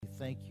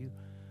thank you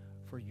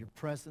for your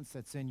presence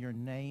that's in your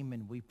name.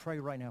 And we pray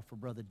right now for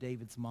Brother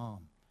David's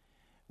mom.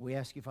 We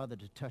ask you, Father,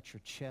 to touch her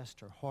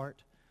chest, her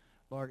heart.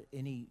 Lord,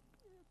 any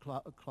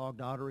clogged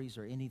arteries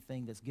or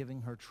anything that's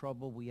giving her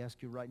trouble, we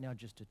ask you right now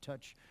just to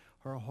touch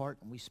her heart.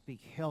 And we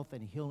speak health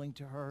and healing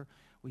to her.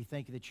 We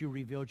thank you that you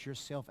revealed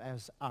yourself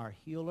as our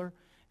healer.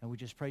 And we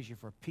just praise you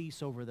for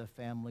peace over the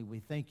family. We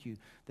thank you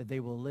that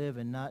they will live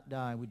and not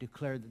die. We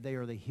declare that they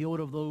are the healed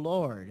of the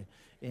Lord.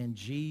 In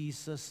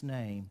Jesus'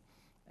 name,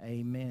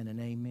 amen and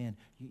amen.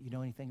 You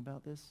know anything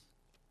about this?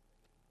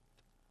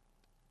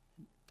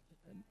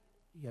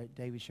 Yeah,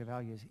 David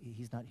Chevalier,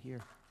 he's not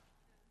here.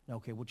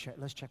 Okay, we'll check.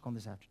 Let's check on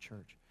this after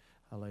church.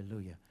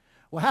 Hallelujah.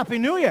 Well, Happy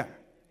New Year.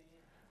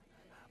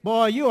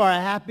 Boy, you are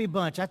a happy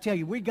bunch. I tell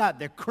you, we got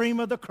the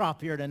cream of the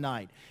crop here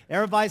tonight.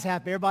 Everybody's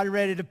happy. Everybody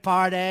ready to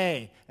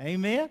party.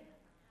 Amen?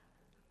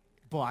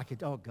 Boy,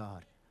 oh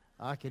God,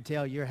 I can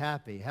tell you're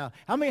happy. How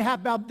many are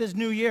happy about this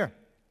new year?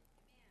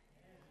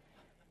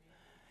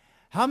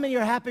 How many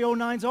are happy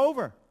 09's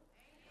over?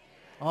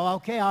 Oh,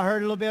 okay, I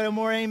heard a little bit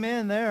more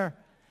amen there.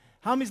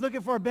 How many's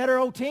looking for a better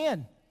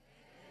 010?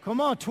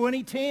 Come on,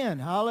 2010.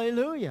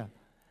 Hallelujah.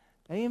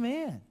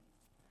 Amen.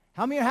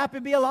 How many are happy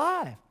to be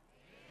alive?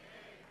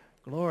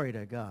 Glory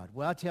to God.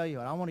 Well, I tell you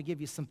what, I want to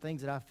give you some things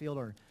that I feel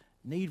are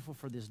needful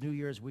for this new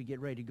year as we get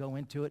ready to go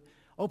into it.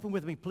 Open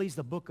with me, please,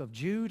 the book of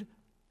Jude.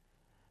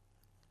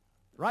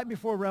 Right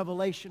before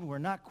Revelation, we're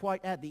not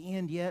quite at the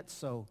end yet,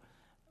 so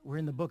we're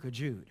in the book of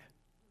Jude.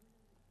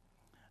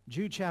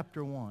 Jude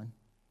chapter 1.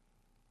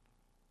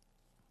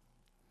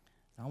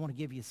 I want to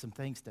give you some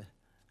things to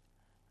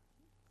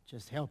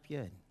just help you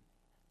and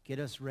get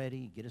us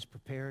ready, get us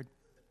prepared.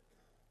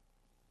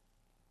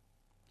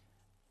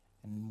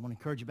 And I want to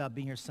encourage you about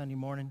being here Sunday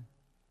morning.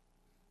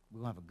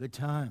 We'll have a good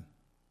time.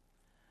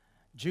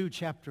 Jude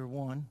chapter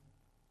 1,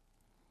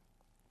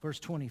 verse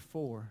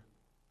 24.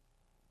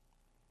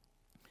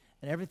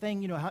 And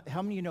everything,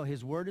 how many of you know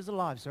his word is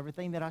alive? So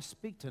everything that I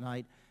speak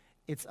tonight,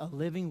 it's a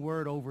living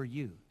word over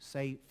you.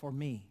 Say, for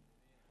me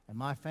and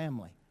my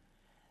family.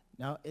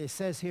 Now, it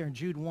says here in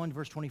Jude 1,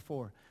 verse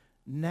 24,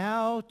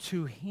 now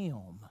to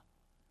him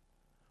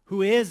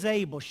who is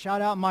able,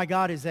 shout out, my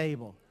God is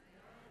able.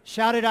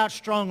 Shout it out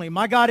strongly.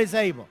 My God is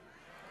able.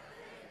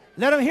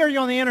 Let them hear you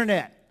on the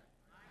internet.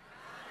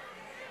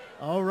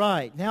 All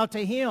right. Now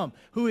to him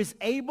who is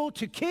able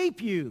to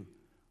keep you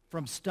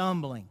from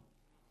stumbling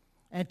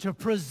and to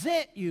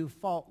present you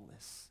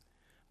faultless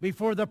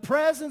before the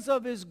presence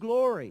of his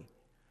glory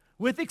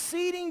with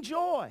exceeding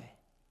joy.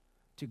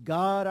 To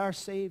God our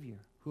Savior,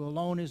 who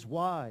alone is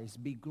wise,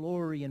 be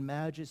glory and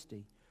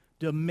majesty,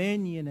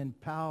 dominion and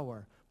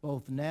power,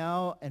 both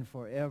now and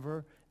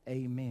forever.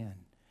 Amen.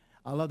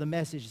 I love the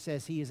message. It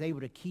says he is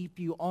able to keep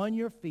you on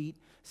your feet,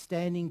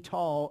 standing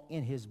tall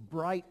in his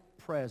bright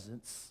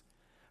presence,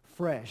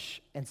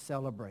 fresh and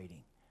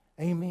celebrating.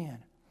 Amen.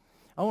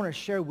 I want to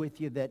share with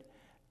you that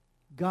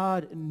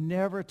God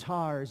never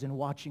tires in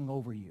watching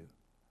over you.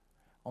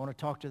 I want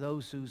to talk to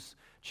those whose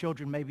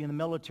children may be in the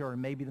military,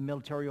 maybe the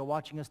military are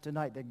watching us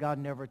tonight, that God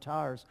never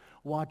tires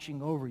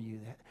watching over you,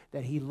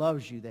 that he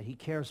loves you, that he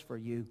cares for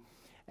you,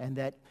 and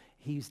that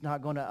he's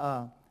not going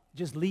to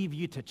just leave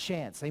you to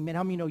chance. Amen.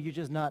 How many know you're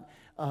just not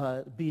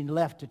being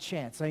left to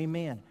chance?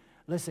 Amen.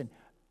 Listen,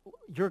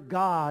 your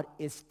God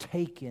is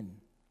taken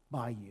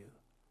by you.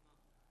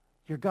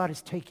 Your God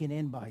is taken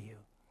in by you.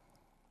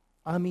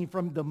 I mean,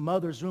 from the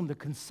mother's womb, the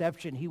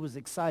conception, he was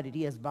excited.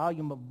 He has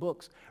volume of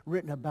books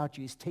written about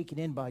you. He's taken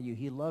in by you.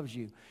 He loves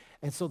you.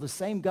 And so the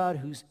same God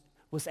who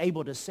was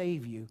able to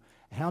save you,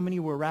 how many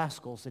were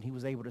rascals and he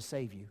was able to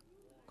save you?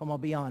 Come on,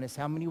 be honest.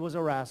 How many was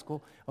a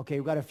rascal? Okay,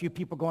 we've got a few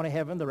people going to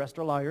heaven. The rest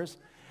are liars.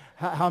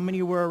 How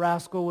many were a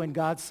rascal when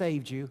God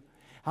saved you?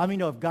 How many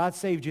know if God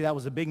saved you, that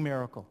was a big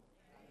miracle?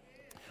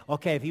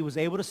 Okay, if he was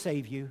able to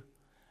save you,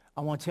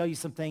 I want to tell you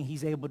something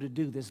he's able to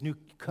do this new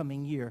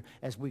coming year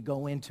as we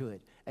go into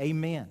it.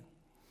 Amen.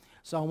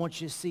 So I want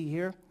you to see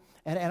here,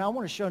 and I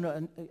want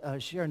to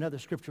share another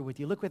scripture with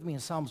you. Look with me in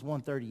Psalms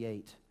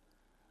 138.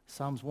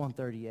 Psalms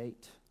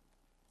 138.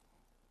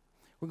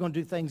 We're going to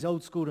do things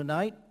old school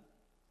tonight.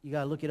 You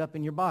got to look it up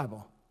in your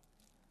Bible.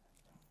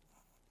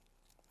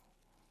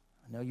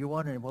 I know you're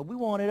wondering, well, we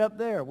want it up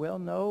there. Well,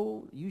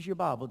 no, use your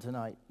Bible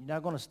tonight. You're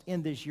not going to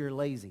end this year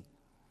lazy.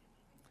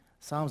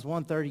 Psalms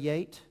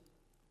 138,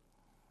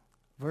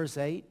 verse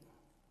 8.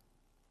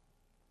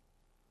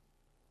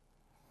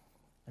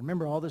 And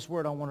remember, all this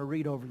word I want to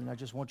read over you, and I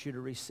just want you to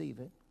receive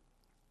it.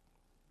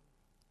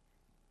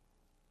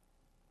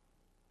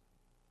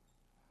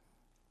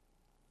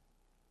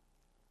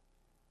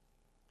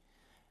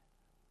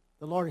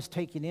 The Lord is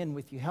taken in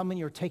with you. How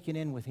many are taken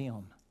in with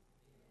him?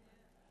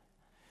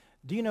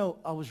 Do you know,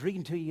 I was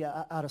reading to you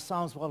out of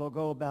Psalms a while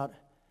ago about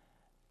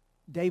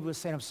David was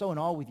saying, I'm so in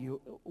awe with your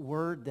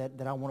word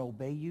that I want to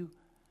obey you.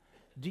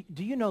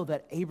 Do you know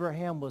that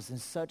Abraham was in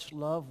such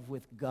love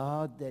with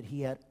God that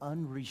he had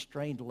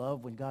unrestrained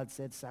love when God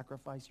said,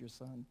 sacrifice your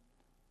son?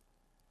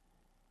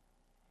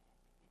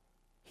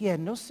 He had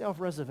no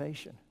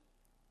self-reservation.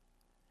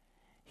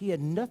 He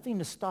had nothing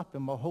to stop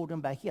him or hold him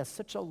back. He had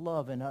such a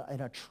love and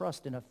a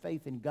trust and a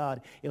faith in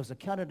God. It was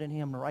accounted in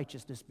him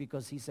righteousness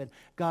because he said,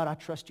 God, I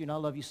trust you and I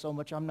love you so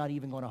much. I'm not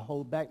even going to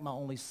hold back my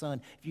only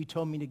son. If you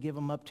told me to give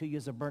him up to you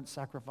as a burnt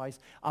sacrifice,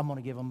 I'm going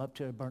to give him up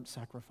to a burnt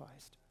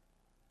sacrifice.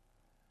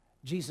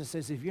 Jesus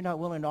says, if you're not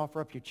willing to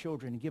offer up your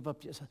children and give up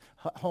just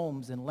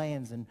homes and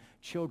lands and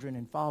children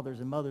and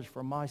fathers and mothers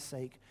for my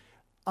sake,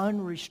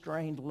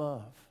 unrestrained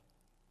love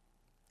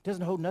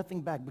doesn't hold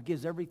nothing back but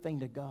gives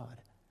everything to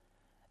God.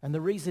 And the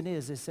reason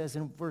is, it says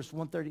in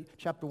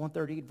chapter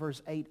 138,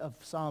 verse 8 of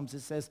Psalms,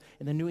 it says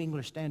in the New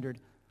English Standard,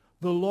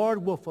 the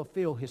Lord will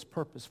fulfill his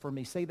purpose for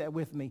me. Say that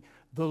with me.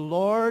 The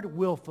Lord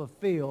will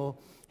fulfill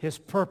his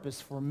purpose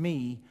for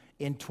me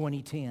in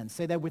 2010.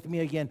 Say that with me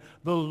again.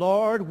 The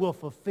Lord will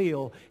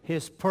fulfill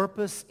his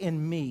purpose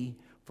in me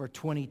for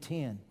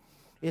 2010.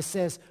 It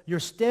says, your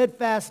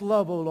steadfast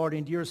love, O Lord,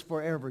 endures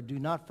forever. Do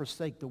not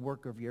forsake the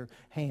work of your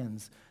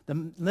hands.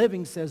 The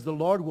Living says, the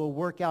Lord will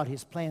work out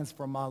his plans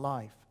for my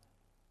life.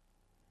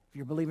 If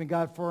you're believing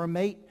God for a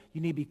mate,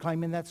 you need to be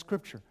claiming that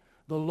scripture.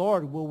 The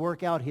Lord will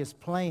work out his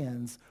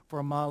plans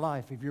for my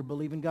life. If you're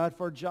believing God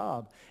for a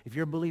job, if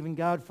you're believing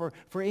God for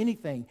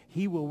anything,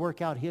 he will work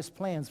out his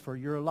plans for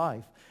your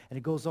life. And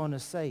it goes on to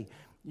say,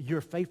 your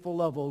faithful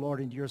love, O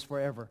Lord, endures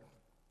forever.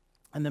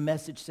 And the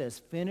Message says,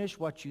 finish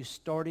what you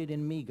started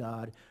in me,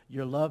 God.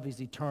 Your love is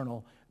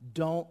eternal.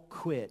 Don't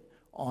quit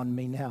on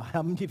me now.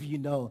 How many of you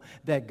know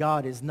that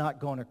God is not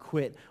going to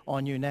quit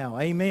on you now?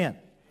 Amen.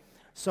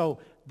 So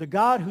the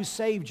God who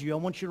saved you, I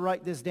want you to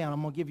write this down.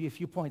 I'm going to give you a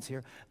few points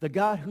here. The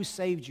God who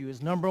saved you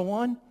is, number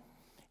one,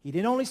 he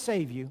didn't only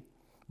save you,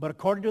 but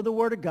according to the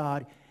Word of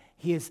God,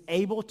 he is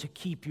able to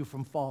keep you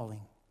from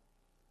falling.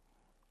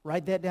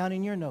 Write that down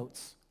in your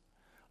notes.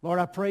 Lord,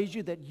 I praise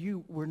you that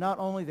you were not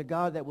only the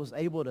God that was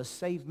able to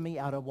save me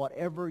out of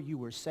whatever you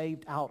were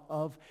saved out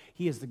of,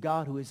 he is the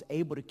God who is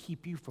able to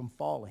keep you from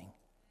falling.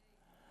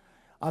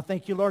 I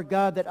thank you, Lord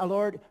God, that,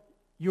 Lord,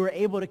 you are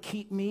able to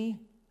keep me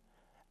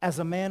as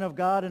a man of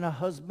God and a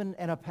husband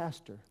and a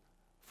pastor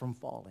from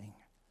falling.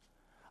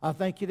 I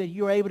thank you that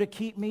you are able to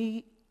keep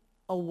me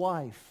a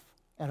wife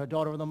and a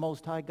daughter of the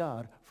Most High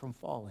God from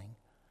falling.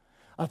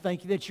 I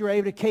thank you that you're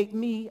able to keep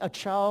me a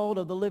child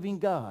of the living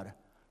God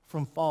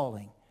from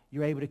falling.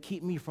 You're able to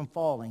keep me from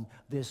falling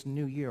this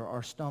new year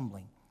or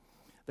stumbling.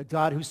 The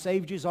God who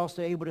saved you is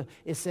also able to,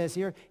 it says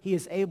here, he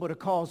is able to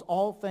cause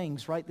all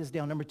things, write this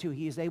down, number two,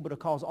 he is able to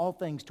cause all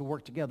things to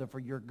work together for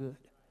your good.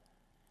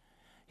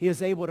 He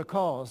is able to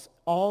cause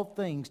all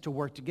things to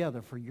work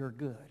together for your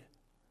good.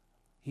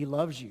 He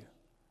loves you.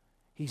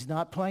 He's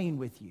not playing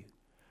with you.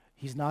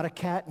 He's not a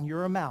cat and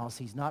you're a mouse.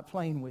 He's not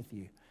playing with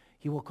you.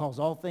 He will cause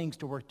all things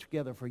to work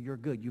together for your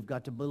good. You've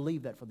got to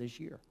believe that for this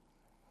year.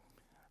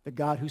 The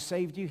God who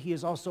saved you, he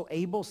is also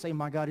able, say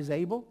my God is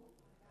able,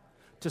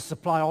 to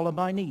supply all of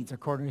my needs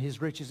according to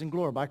his riches and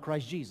glory by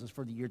Christ Jesus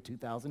for the year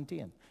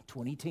 2010.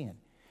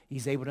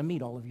 He's able to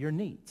meet all of your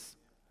needs.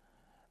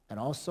 And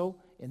also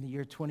in the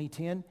year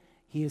 2010,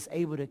 he is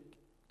able to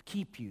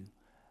keep you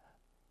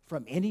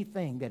from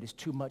anything that is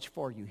too much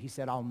for you. He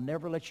said, I'll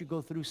never let you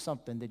go through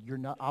something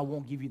that I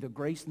won't give you the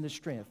grace and the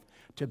strength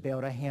to be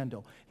able to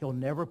handle. He'll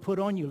never put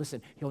on you,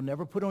 listen, he'll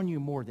never put on you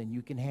more than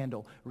you can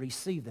handle.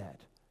 Receive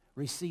that.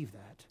 Receive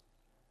that.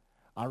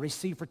 I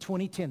receive for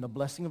 2010 the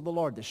blessing of the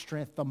Lord, the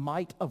strength, the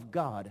might of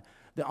God,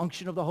 the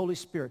unction of the Holy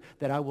Spirit,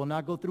 that I will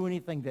not go through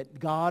anything that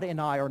God and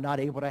I are not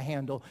able to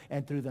handle.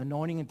 And through the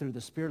anointing and through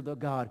the Spirit of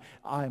God,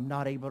 I am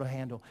not able to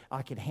handle.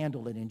 I can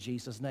handle it in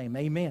Jesus' name.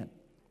 Amen.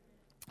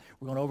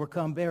 We're going to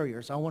overcome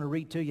barriers. I want to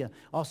read to you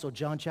also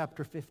John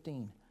chapter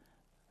 15.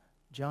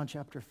 John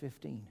chapter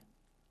 15.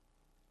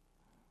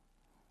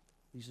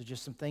 These are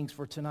just some things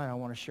for tonight I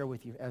want to share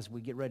with you as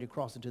we get ready to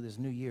cross into this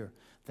new year.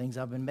 Things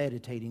I've been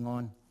meditating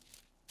on,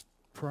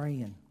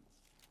 praying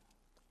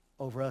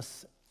over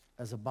us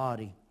as a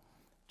body.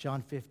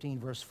 John 15,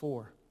 verse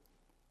 4.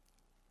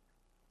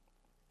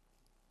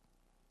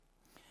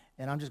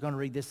 And I'm just going to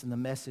read this in the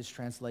Message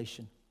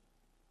translation.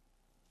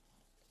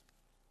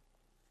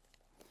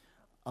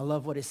 I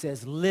love what it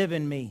says. Live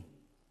in me.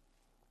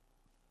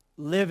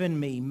 Live in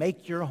me.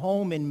 Make your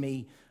home in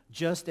me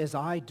just as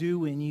I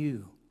do in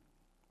you.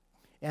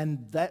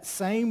 And that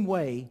same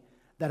way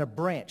that a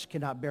branch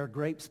cannot bear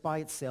grapes by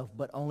itself,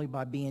 but only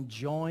by being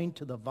joined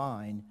to the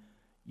vine,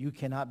 you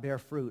cannot bear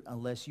fruit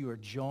unless you are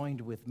joined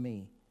with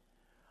me.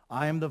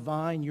 I am the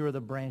vine, you are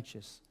the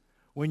branches.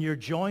 When you're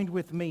joined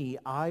with me,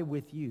 I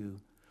with you,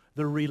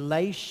 the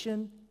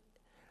relation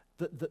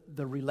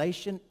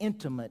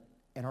intimate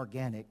and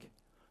organic,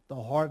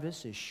 the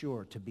harvest is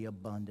sure to be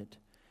abundant.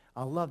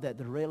 I love that.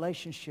 The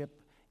relationship,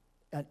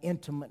 an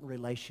intimate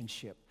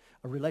relationship,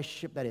 a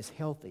relationship that is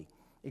healthy.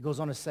 It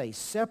goes on to say,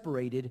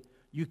 separated,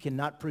 you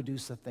cannot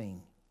produce a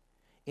thing.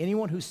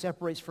 Anyone who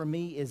separates from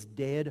me is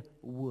dead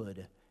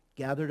wood,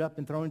 gathered up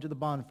and thrown into the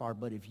bonfire.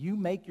 But if you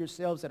make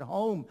yourselves at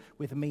home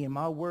with me and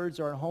my words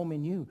are at home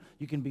in you,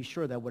 you can be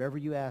sure that whatever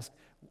you ask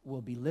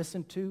will be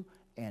listened to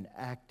and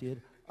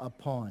acted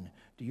upon.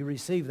 Do you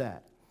receive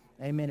that?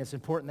 Amen. It's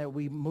important that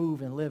we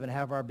move and live and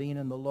have our being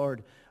in the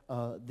Lord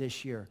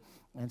this year.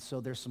 And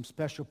so there's some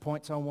special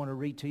points I want to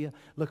read to you.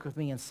 Look with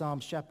me in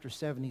Psalms chapter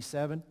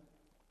 77.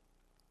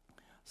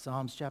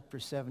 Psalms chapter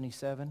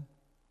 77.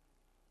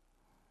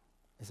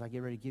 As I get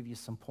ready to give you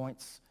some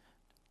points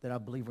that I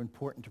believe are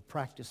important to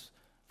practice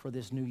for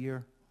this new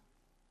year.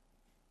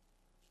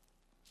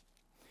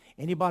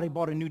 Anybody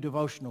bought a new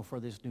devotional for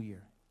this new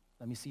year?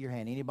 Let me see your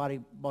hand. Anybody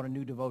bought a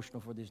new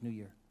devotional for this new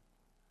year?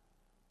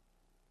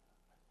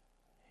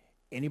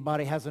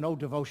 Anybody has an old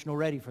devotional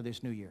ready for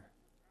this new year?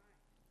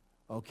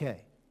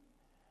 Okay.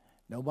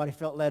 Nobody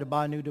felt led to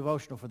buy a new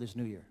devotional for this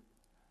new year.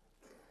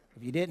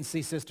 If you didn't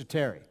see Sister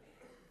Terry,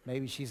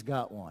 maybe she's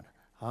got one.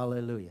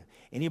 Hallelujah.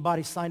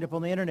 Anybody signed up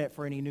on the internet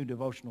for any new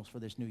devotionals for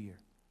this new year?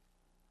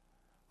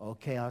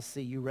 Okay, I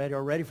see you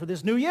are ready for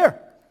this new year.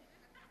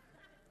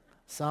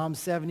 Psalm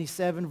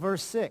 77,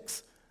 verse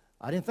 6.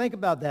 I didn't think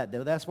about that,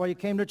 though. That's why you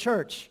came to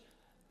church.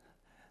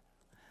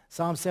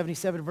 Psalm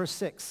 77, verse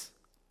 6.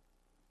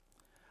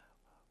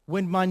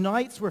 When my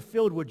nights were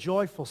filled with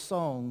joyful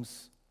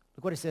songs,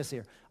 look what it says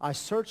here. I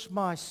searched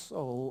my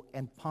soul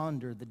and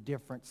pondered the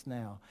difference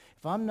now.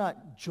 If I'm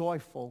not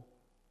joyful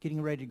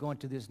getting ready to go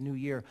into this new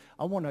year,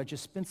 I want to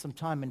just spend some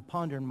time and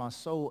ponder in my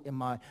soul, in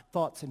my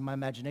thoughts, in my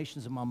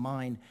imaginations, in my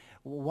mind.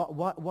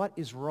 What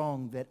is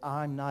wrong that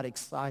I'm not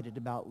excited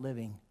about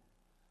living?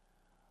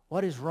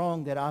 What is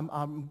wrong that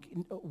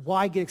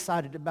why get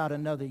excited about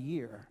another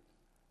year?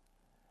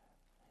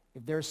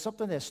 If there's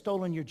something that's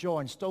stolen your joy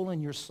and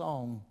stolen your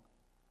song,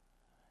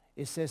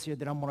 it says here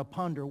that I'm going to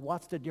ponder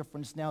what's the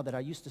difference now that I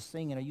used to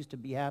sing and I used to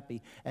be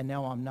happy and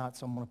now I'm not,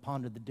 so I'm going to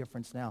ponder the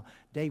difference now.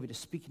 David is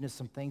speaking to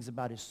some things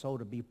about his soul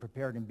to be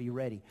prepared and be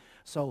ready.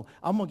 So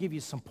I'm going to give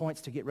you some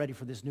points to get ready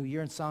for this new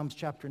year in Psalms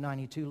chapter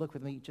 92. Look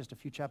with me just a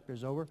few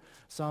chapters over.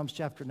 Psalms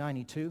chapter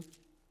 92,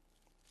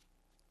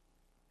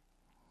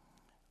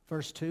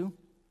 verse 2.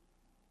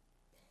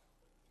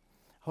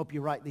 Hope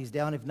you write these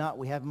down. If not,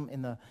 we have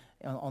them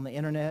on the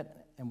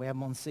internet and we have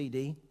them on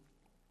CD.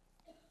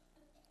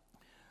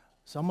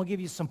 So I'm going to give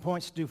you some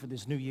points to do for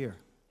this new year.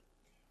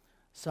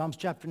 Psalms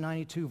chapter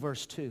 92,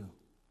 verse 2.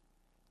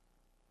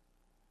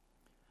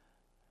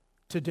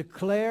 To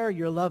declare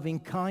your loving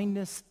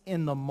kindness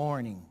in the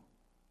morning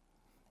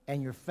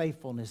and your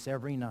faithfulness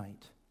every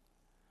night.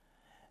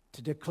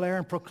 To declare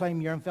and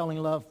proclaim your unfailing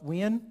love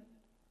when?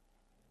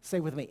 Say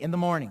with me, in the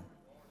morning.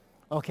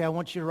 Okay, I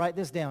want you to write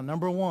this down.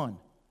 Number one.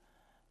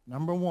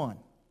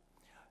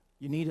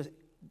 You need to,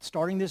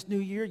 starting this new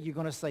year, you're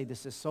going to say,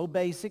 this is so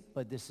basic,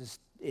 but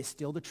it's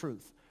still the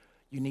truth.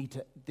 You need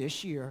to,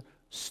 this year,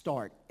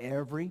 start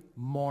every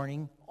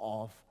morning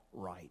off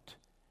right.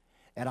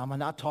 And I'm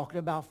not talking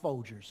about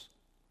Folgers.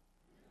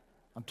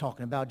 I'm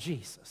talking about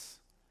Jesus.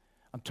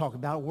 I'm talking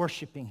about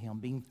worshiping him,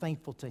 being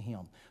thankful to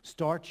him.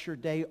 Start your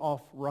day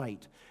off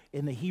right.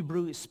 In the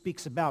Hebrew, it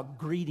speaks about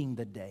greeting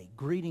the day,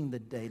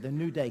 the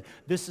new day.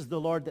 This is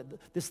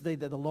this day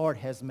that the Lord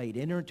has made.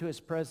 Enter into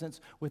his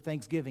presence with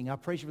thanksgiving. I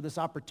praise you for this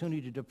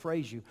opportunity to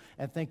praise you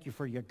and thank you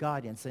for your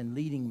guidance and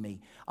leading me.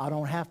 I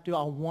don't have to,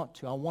 I want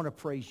to. I want to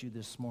praise you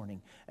this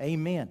morning.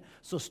 Amen.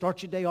 So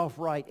start your day off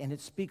right, and it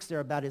speaks there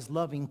about his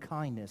loving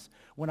kindness.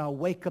 When I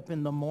wake up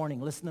in the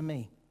morning, listen to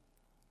me.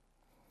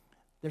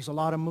 There's a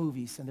lot of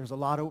movies, and there's a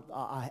lot of,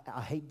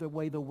 I hate the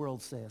way the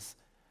world says.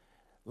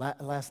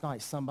 Last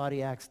night,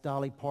 somebody asked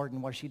Dolly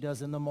Parton what she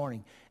does in the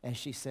morning, and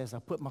she says, I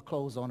put my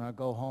clothes on and I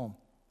go home.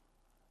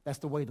 That's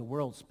the way the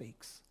world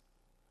speaks.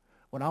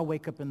 When I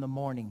wake up in the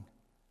morning,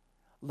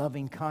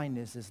 loving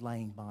kindness is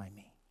laying by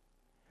me.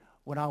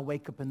 When I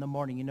wake up in the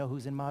morning, you know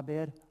who's in my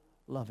bed?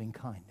 Loving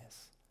kindness.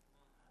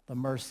 The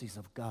mercies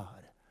of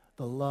God,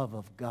 the love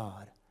of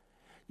God.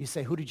 You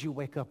say, who did you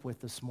wake up with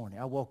this morning?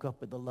 I woke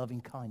up with the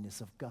loving kindness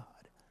of God.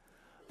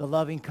 The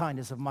loving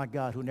kindness of my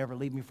God who never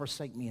leave me,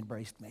 forsake me,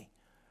 embraced me.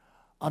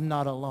 I'm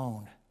not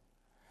alone.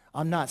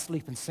 I'm not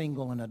sleeping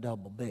single in a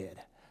double bed.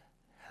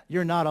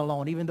 You're not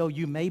alone, even though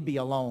you may be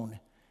alone.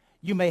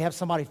 You may have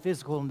somebody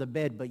physical in the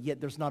bed, but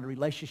yet there's not a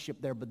relationship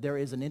there, but there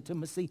is an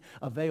intimacy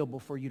available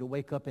for you to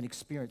wake up and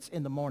experience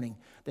in the morning,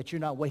 that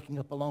you're not waking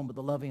up alone, but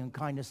the loving and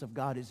kindness of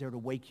God is there to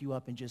wake you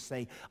up and just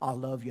say, I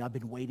love you. I've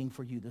been waiting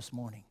for you this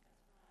morning.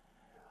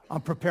 I'm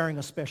preparing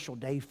a special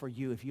day for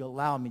you if you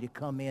allow me to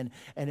come in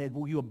and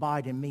will you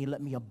abide in me, let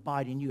me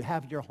abide in you.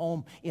 Have your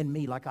home in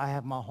me like I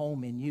have my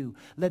home in you.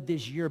 Let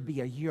this year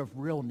be a year of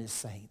realness,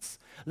 saints.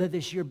 Let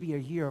this year be a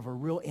year of a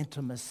real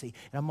intimacy.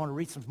 And I'm going to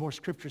read some more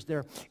scriptures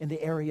there in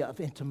the area of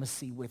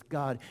intimacy with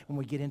God when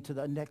we get into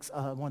the next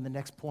one of the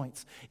next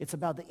points. It's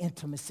about the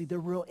intimacy, the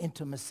real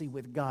intimacy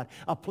with God,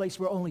 a place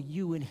where only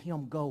you and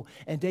him go.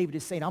 And David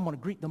is saying, I'm going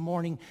to greet the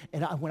morning,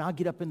 and when I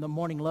get up in the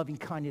morning, loving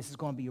kindness is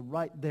going to be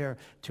right there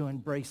to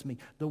embrace me.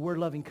 The word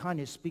loving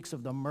kindness speaks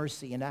of the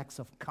mercy and acts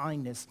of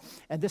kindness.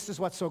 And this is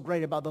what's so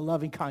great about the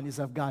loving kindness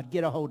of God.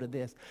 Get a hold of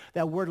this.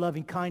 That word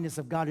loving kindness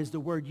of God is the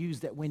word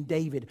used that when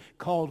David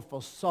called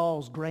for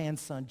Saul's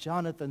grandson,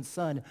 Jonathan's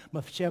son,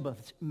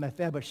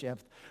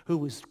 Mephibosheth, who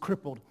was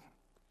crippled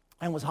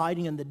and was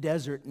hiding in the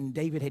desert, and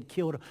David had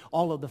killed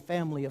all of the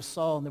family of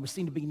Saul, and there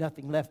seemed to be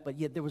nothing left, but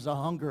yet there was a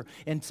hunger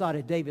inside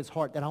of David's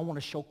heart that I want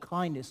to show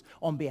kindness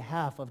on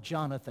behalf of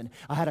Jonathan.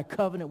 I had a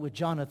covenant with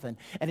Jonathan,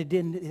 and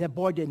that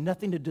boy did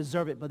nothing to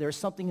deserve it, but there's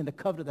something in the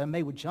covenant that I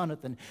made with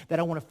Jonathan that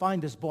I want to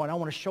find this boy, and I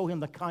want to show him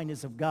the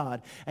kindness of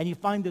God. And you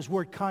find this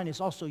word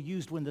kindness also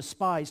used when the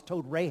spies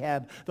told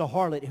Rahab, the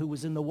harlot who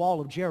was in the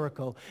wall of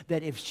Jericho,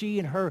 that if she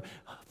and her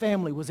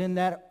family was in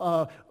that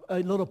a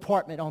little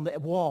apartment on the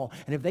wall,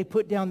 and if they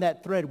put down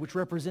that thread which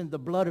represented the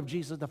blood of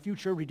Jesus, the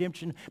future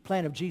redemption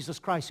plan of Jesus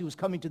Christ who was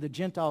coming to the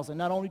Gentiles and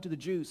not only to the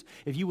Jews,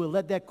 if you will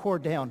let that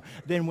cord down,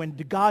 then when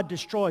God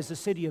destroys the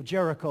city of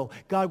Jericho,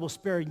 God will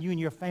spare you and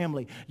your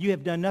family. You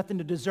have done nothing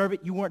to deserve it.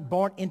 You weren't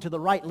born into the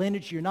right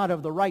lineage. You're not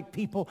of the right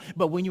people,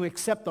 but when you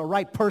accept the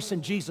right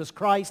person, Jesus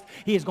Christ,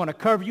 he is going to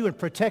cover you and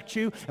protect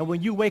you, and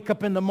when you wake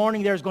up in the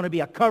morning, there's going to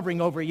be a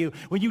covering over you.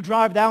 When you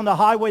drive down the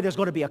highway, there's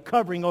going to be a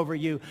covering over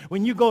you.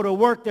 When you go to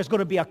work, there's going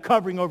to be a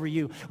covering over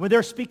you. When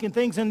they're speaking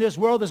things in this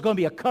world, there's going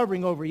to be a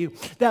covering over you.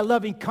 That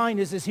loving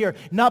kindness is here,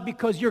 not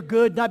because you're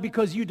good, not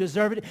because you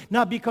deserve it,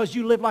 not because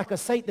you lived like a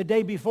saint the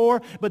day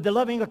before, but the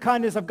loving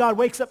kindness of God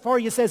wakes up for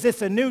you, says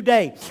it's a new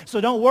day.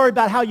 So don't worry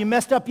about how you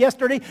messed up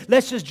yesterday.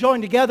 Let's just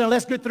join together and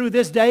let's get through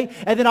this day,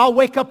 and then I'll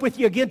wake up with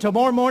you again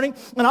tomorrow morning,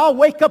 and I'll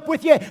wake up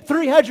with you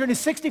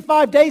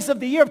 365 days of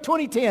the year of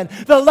 2010.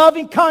 The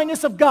loving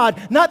kindness of God,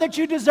 not that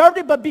you deserved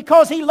it, but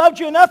because he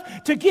loved you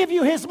enough to give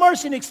you his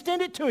mercy and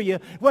extend it to you,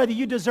 whether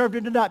you deserved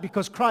it or not,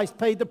 because Christ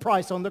paid the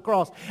price on the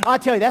cross. I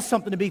tell you, that's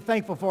something to be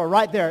thankful for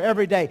right there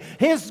every day.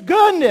 His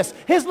goodness,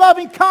 his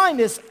loving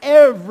kindness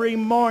every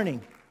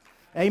morning.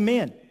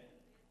 Amen.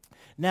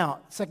 Now,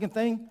 second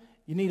thing,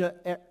 you need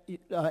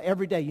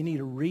every day you need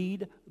to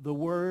read the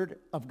Word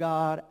of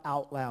God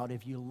out loud.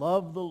 If you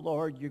love the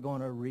Lord, you're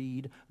going to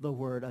read the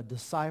Word. A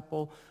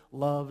disciple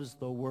loves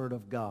the Word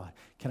of God.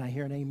 Can I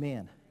hear an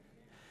amen?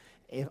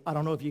 I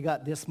don't know if you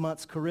got this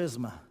month's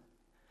charisma,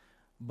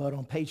 but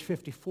on page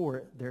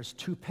 54, there's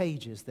 2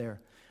 pages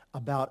there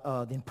about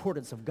the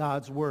importance of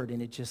God's Word,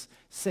 and it just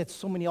said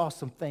so many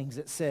awesome things.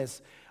 It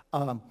says,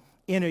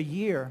 in a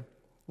year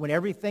when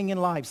everything in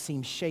life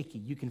seems shaky,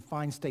 you can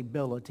find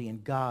stability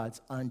in God's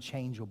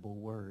unchangeable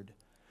Word.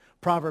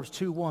 Proverbs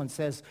 2:1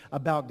 says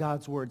about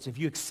God's words, if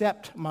you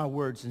accept my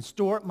words and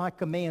store up my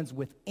commands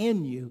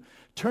within you,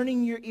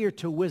 turning your ear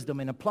to wisdom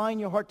and applying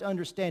your heart to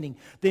understanding,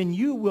 then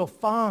you will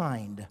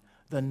find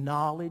the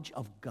knowledge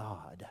of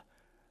God.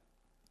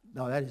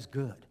 No, that is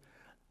good.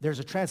 There's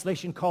a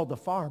translation called the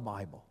Fire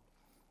Bible.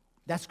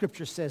 That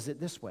scripture says it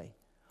this way.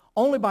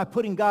 Only by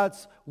putting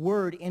God's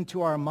word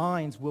into our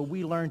minds will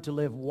we learn to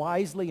live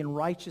wisely and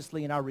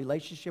righteously in our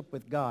relationship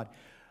with God.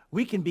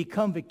 We can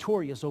become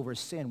victorious over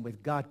sin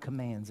with God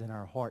commands in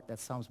our heart.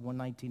 That's Psalms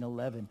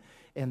 119:11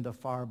 in the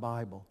Fire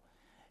Bible.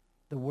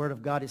 The word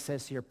of God, it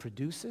says here,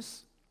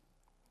 produces.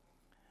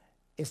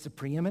 It's the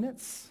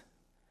preeminence.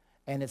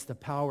 And it's the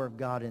power of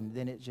God, and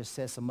then it just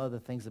says some other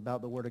things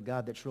about the Word of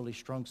God that's really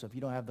strong. So if you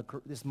don't have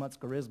this month's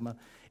charisma,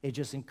 it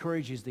just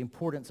encourages the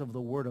importance of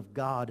the Word of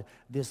God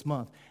this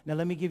month. Now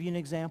let me give you an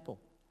example.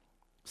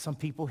 Some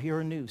people here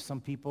are new. Some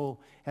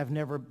people have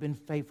never been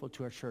faithful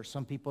to our church.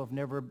 Some people have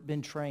never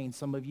been trained.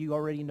 Some of you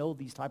already know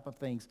these type of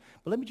things.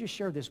 But let me just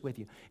share this with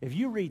you. If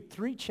you read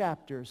 3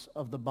 chapters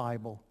of the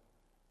Bible,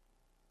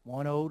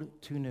 1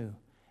 Old, 2 New,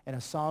 and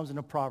a Psalms and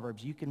a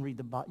Proverbs, you can read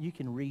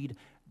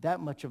that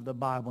much of the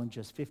Bible in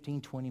just 15,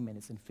 20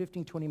 minutes. In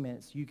 15, 20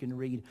 minutes, you can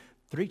read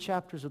 3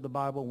 chapters of the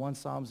Bible, 1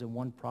 Psalms and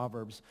 1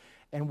 Proverbs.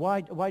 And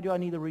why do I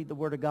need to read the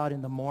Word of God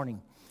in the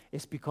morning?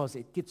 It's because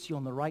it gets you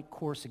on the right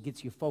course. It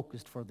gets you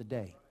focused for the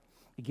day.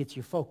 It gets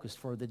you focused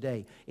for the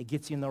day. It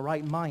gets you in the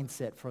right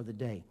mindset for the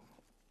day.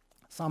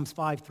 Psalms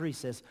 5:3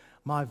 says,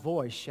 my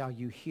voice shall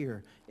you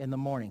hear in the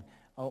morning.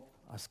 Oh,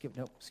 I skipped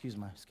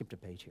a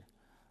page here.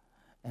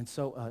 And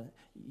so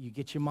you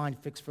get your mind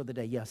fixed for the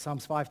day. Yeah,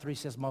 Psalms 5:3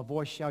 says, my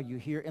voice shall you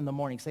hear in the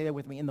morning. Say that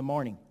with me, in the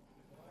morning.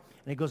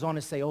 And it goes on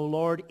to say, oh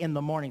Lord, in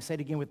the morning. Say it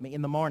again with me,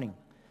 in the morning.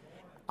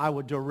 I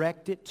will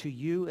direct it to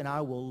you and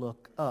I will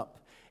look up.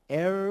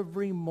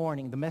 Every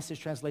morning, the Message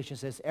translation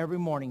says, every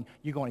morning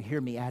you're going to hear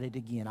me at it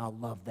again. I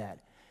love that.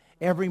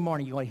 Every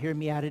morning you're going to hear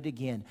me at it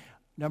again.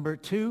 Number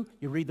 2,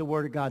 you read the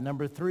Word of God.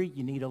 Number 3,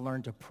 you need to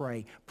learn to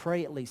pray.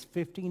 Pray at least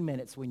 15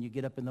 minutes when you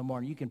get up in the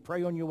morning. You can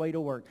pray on your way to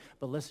work.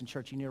 But listen,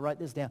 church, you need to write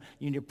this down.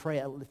 You need to pray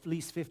at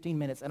least 15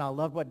 minutes. And I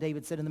love what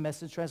David said in the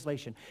Message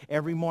translation.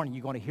 Every morning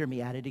you're going to hear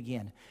me at it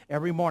again.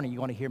 Every morning you're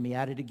going to hear me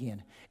at it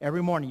again.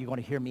 Every morning you're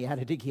going to hear me at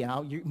it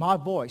again. My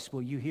voice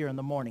will you hear in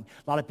the morning.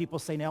 A lot of people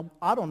say, now,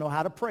 I don't know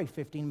how to pray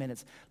 15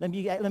 minutes. Let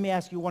me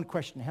ask you one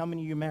question. How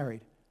many of you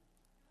married?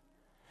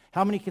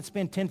 How many could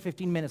spend 10,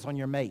 15 minutes on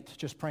your mate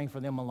just praying for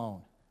them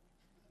alone?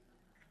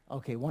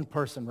 Okay, one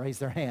person raised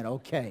their hand.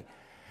 Okay.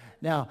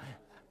 Now,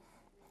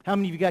 how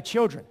many of you got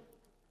children?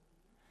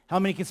 How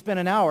many can spend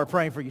an hour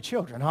praying for your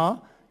children, huh?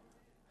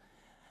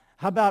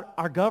 How about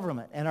our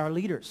government and our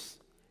leaders?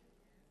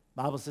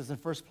 The Bible says in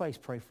first place,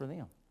 pray for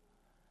them.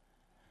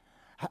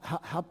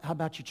 How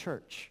about your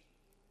church?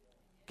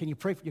 Can you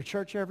pray for your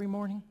church every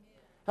morning?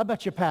 How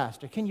about your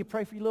pastor? Can you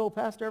pray for your little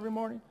pastor every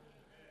morning?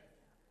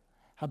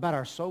 How about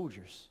our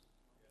soldiers?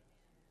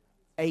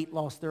 8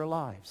 lost their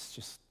lives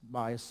just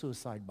by a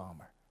suicide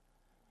bomber.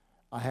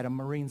 I had a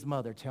Marine's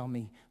mother tell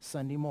me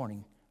Sunday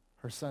morning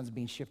her son's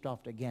being shipped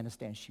off to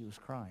Afghanistan. She was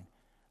crying.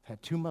 I've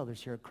had 2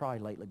 mothers here cry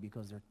lately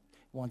because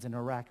one's in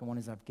Iraq and one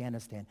is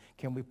Afghanistan.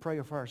 Can we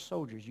pray for our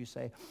soldiers? You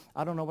say,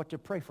 I don't know what to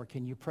pray for.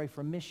 Can you pray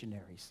for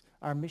missionaries,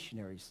 our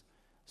missionaries?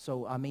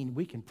 So, I mean,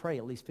 we can pray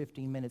at least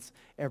 15 minutes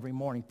every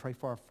morning. Pray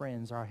for our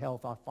friends, our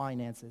health, our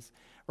finances.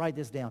 Write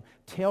this down.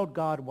 Tell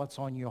God what's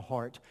on your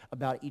heart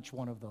about each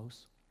one of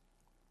those.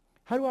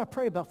 How do I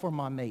pray for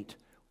my mate?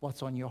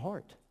 What's on your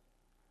heart?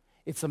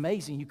 It's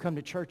amazing. You come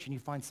to church and you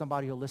find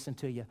somebody who'll listen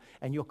to you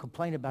and you'll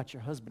complain about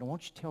your husband. Why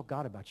don't you tell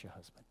God about your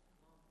husband?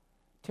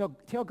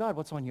 Tell God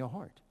what's on your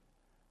heart.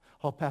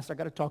 Oh, Pastor, I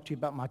got to talk to you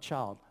about my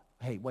child.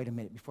 Hey, wait a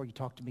minute. Before you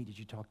talk to me, did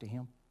you talk to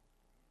him?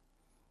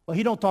 Well,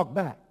 he don't talk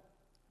back.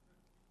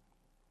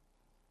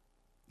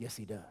 Yes,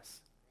 he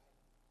does.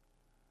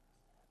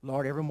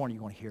 Lord, every morning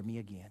you're going to hear me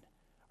again.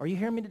 Are you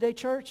hearing me today,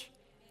 church?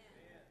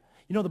 Amen.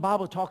 You know, the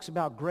Bible talks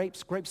about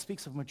grapes. Grapes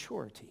speaks of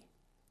maturity.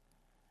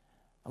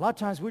 A lot of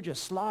times we're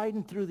just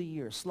sliding through the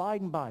years,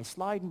 sliding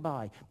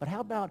by. But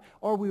how about,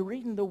 are we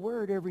reading the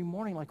Word every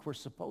morning like we're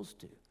supposed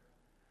to?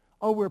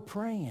 Or we're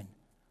praying?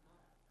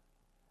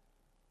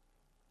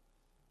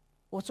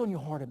 What's on your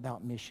heart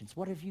about missions?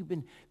 What have you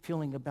been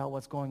feeling about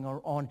what's going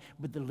on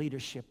with the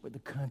leadership, with the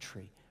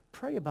country?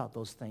 Pray about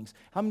those things.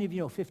 How many of you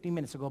know 15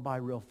 minutes will go by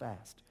real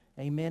fast?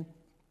 Amen?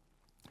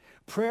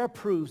 Prayer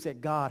proves that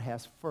God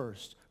has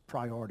first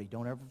priority.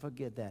 Don't ever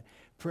forget that.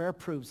 Prayer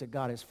proves that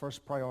God has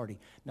first priority.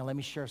 Now let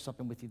me share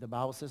something with you. The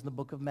Bible says in the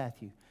book of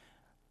Matthew,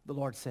 the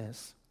Lord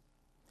says,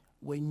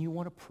 when you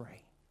want to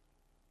pray,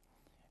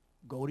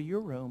 go to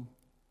your room,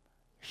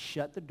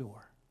 shut the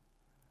door.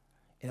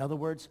 In other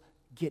words,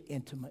 get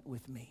intimate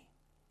with me.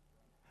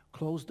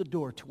 Close the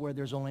door to where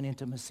there's only an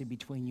intimacy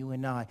between you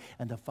and I.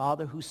 And the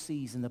Father who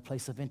sees in the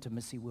place of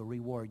intimacy will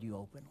reward you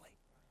openly.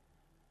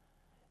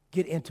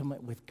 Get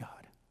intimate with God.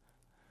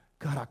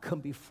 God, I come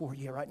before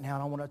you right now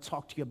and I want to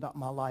talk to you about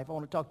my life. I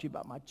want to talk to you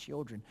about my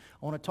children.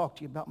 I want to talk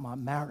to you about my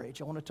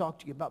marriage. I want to talk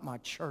to you about my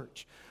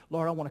church.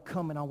 Lord, I want to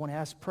come and I want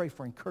to pray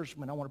for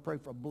encouragement. I want to pray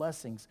for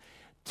blessings.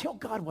 Tell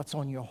God what's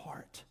on your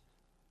heart.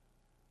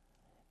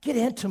 Get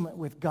intimate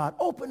with God.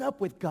 Open up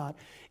with God.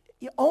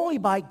 Only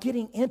by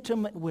getting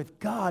intimate with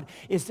God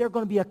is there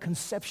going to be a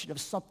conception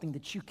of something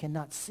that you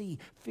cannot see,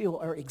 feel,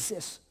 or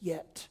exist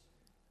yet.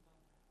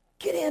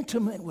 Get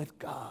intimate with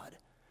God.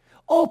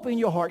 Open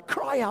your heart.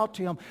 Cry out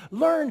to him.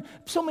 Learn.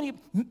 So many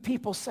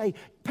people say,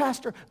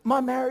 Pastor,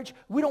 my marriage,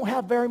 we don't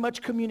have very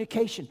much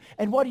communication.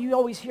 And what do you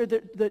always hear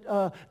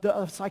the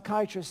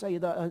psychiatrist say,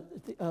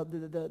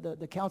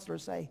 the counselor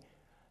say?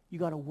 You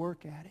got to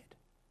work at it.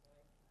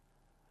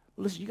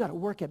 Listen, you got to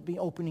work at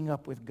opening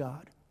up with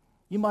God.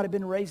 You might have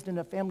been raised in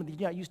a family that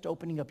you're not used to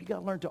opening up. You got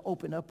to learn to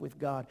open up with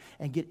God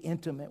and get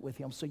intimate with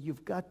him. So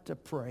you've got to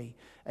pray.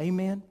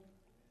 Amen?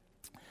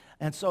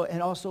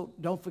 And also,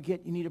 don't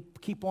forget, you need to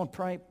keep on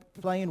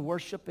playing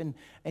worship and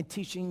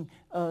teaching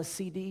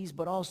CDs.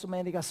 But also,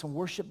 man, they got some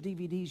worship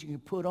DVDs you can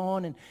put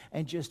on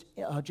and just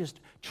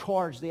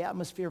charge the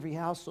atmosphere of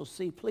your house. So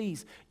see,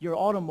 please, your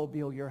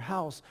automobile, your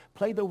house,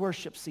 play the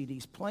worship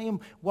CDs. Play them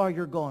while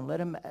you're gone. Let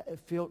them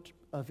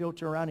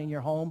filter around in your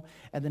home.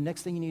 And the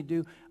next thing you need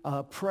to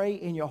do, pray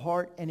in your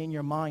heart and in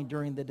your mind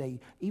during the day,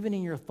 even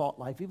in your thought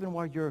life, even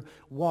while you're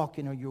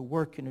walking or you're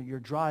working or you're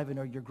driving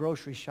or you're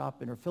grocery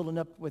shopping or filling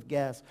up with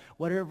gas,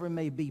 whatever it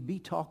may be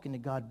talking to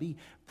God, be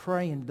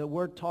praying. The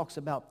word talks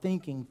about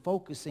thinking,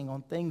 focusing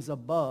on things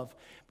above.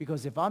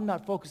 Because if I'm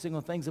not focusing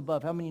on things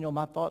above, how many know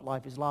my thought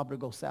life is liable to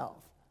go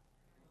south?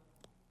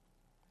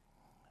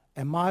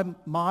 And my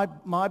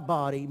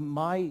body,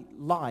 my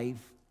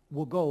life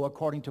will go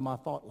according to my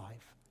thought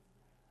life.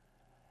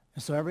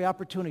 And so every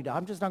opportunity,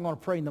 I'm just not going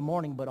to pray in the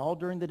morning, but all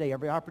during the day,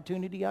 every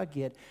opportunity I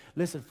get,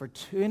 listen, for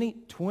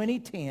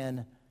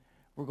 2010,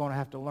 we're going to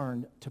have to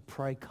learn to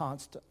pray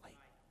constantly.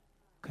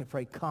 Okay,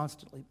 pray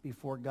constantly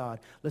before God.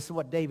 Listen to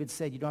what David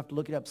said. You don't have to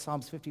look it up.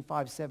 Psalms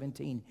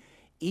 55:17.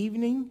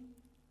 Evening,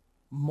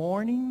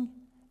 morning,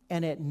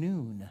 and at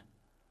noon,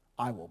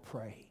 I will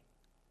pray.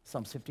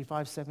 Psalms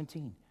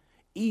 55:17.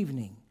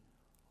 Evening,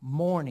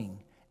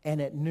 morning,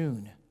 and at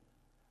noon.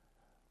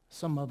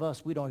 Some of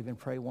us, we don't even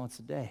pray once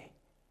a day.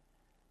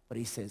 But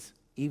he says,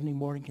 evening,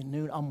 morning, and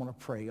noon, I'm going to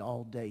pray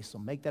all day. So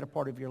make that a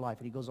part of your life.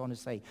 And he goes on to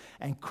say,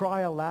 and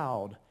cry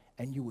aloud,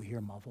 and you will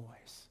hear my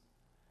voice.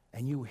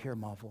 And you will hear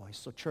my voice.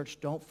 So church,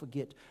 don't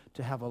forget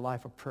to have a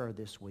life of prayer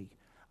this week.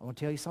 I want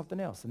to tell you something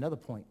else, another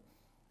point.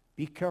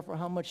 Be careful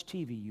how much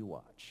TV you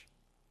watch.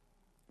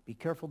 Be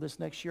careful this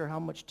next year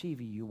how much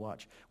TV you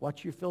watch.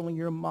 What you're filling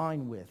your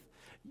mind with.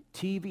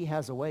 TV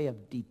has a way of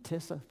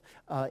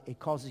it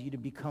causes you to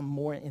become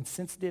more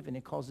insensitive, and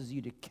it causes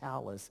you to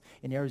callous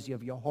in areas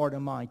of your heart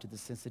and mind to the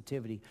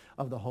sensitivity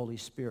of the Holy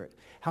Spirit.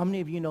 How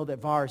many of you know that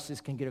viruses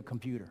can get a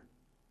computer?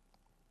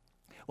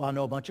 Well, I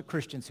know a bunch of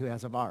Christians who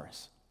has a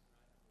virus.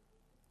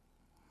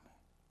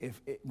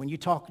 When you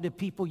talk to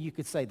people, you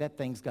could say that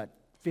thing's got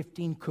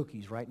 15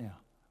 cookies right now.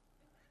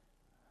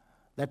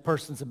 That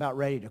person's about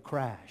ready to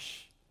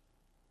crash.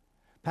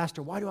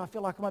 Pastor, why do I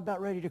feel like I'm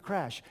about ready to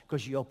crash?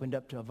 Because you opened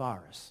up to a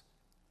virus.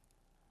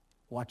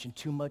 Watching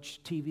too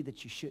much TV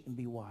that you shouldn't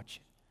be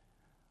watching.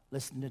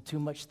 Listening to too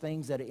much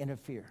things that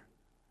interfere.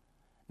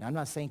 Now, I'm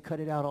not saying cut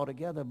it out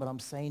altogether, but I'm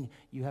saying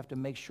you have to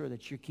make sure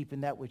that you're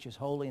keeping that which is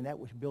holy and that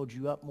which builds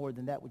you up more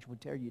than that which would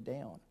tear you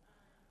down.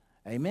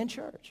 Amen,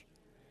 church?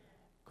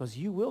 Because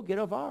you will get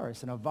a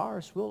virus, and a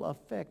virus will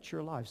affect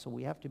your life, so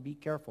we have to be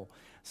careful.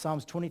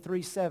 Psalms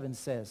 23:7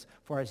 says,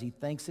 for as he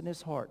thinks in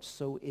his heart,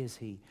 so is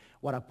he.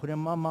 What I put in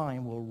my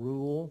mind will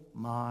rule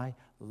my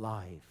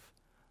life.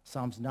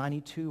 Psalms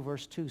 92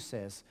 verse 2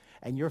 says,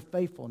 and your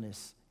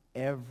faithfulness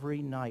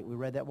every night. We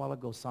read that a while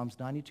ago. Psalms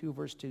 92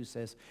 verse 2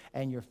 says,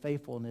 and your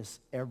faithfulness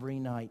every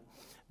night.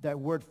 That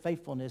word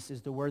faithfulness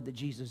is the word that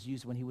Jesus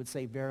used when he would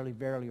say, verily,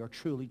 verily, or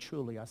truly,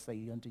 truly, I say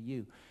unto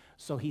you.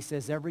 So he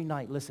says every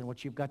night, listen,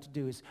 what you've got to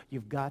do is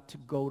you've got to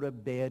go to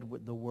bed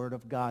with the Word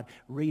of God.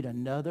 Read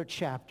another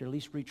chapter, at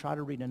least try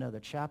to read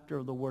another chapter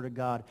of the Word of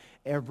God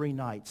every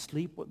night.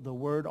 Sleep with the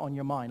Word on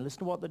your mind. Listen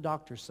to what the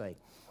doctors say.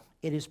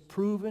 It is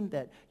proven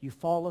that you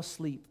fall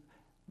asleep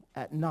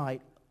at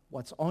night.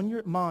 What's on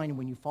your mind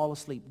when you fall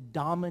asleep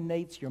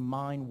dominates your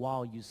mind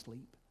while you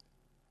sleep.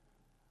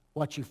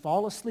 What you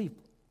fall asleep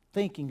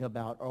thinking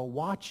about or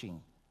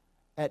watching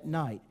at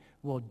night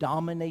will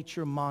dominate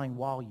your mind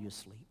while you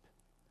sleep.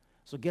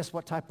 So guess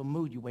what type of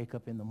mood you wake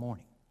up in the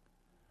morning?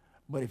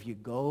 But if you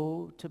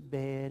go to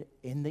bed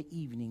in the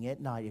evening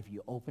at night, if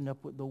you open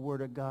up with the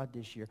Word of God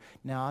this year.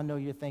 Now, I know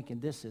you're thinking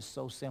this is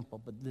so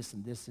simple, but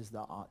listen, this is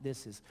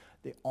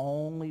the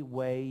only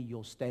way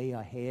you'll stay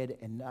ahead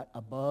and not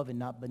above and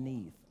not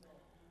beneath.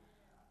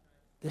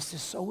 This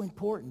is so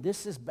important.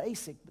 This is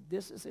basic, but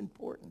this is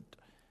important.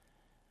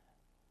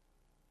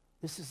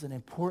 This is an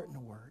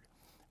important word.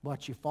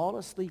 What you fall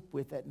asleep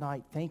with at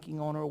night, thinking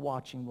on or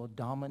watching, will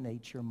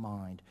dominate your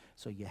mind.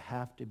 So you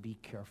have to be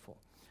careful.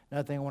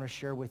 Another thing I want to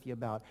share with you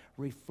about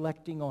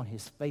reflecting on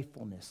his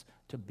faithfulness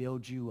to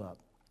build you up.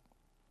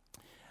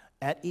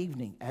 At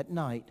evening, at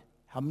night,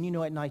 how many of you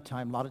know at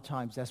nighttime, a lot of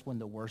times that's when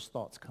the worst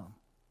thoughts come.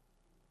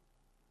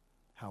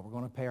 How we're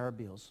going to pay our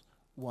bills.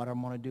 What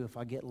I'm going to do if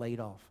I get laid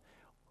off.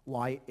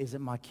 Why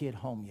isn't my kid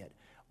home yet?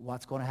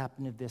 What's going to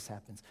happen if this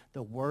happens?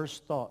 The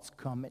worst thoughts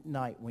come at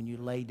night when you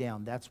lay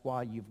down. That's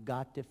why you've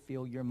got to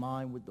fill your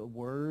mind with the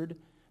Word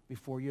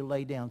before you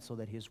lay down so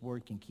that his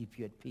Word can keep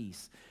you at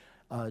peace.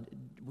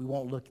 We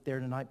won't look there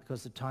tonight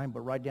because of time, but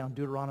write down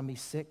Deuteronomy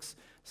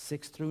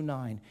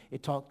 6:6-9.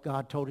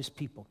 God told his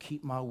people,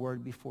 keep my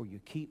word before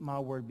you. Keep my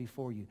word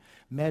before you.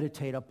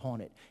 Meditate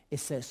upon it. It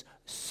says,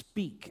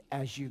 speak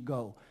as you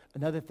go.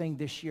 Another thing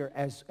this year,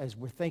 as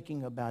we're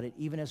thinking about it,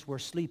 even as we're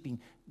sleeping,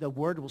 the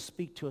Word will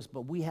speak to us,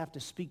 but we have to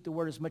speak the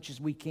Word as much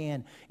as we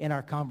can in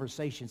our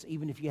conversations,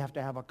 even if you have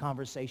to have a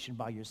conversation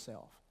by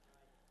yourself.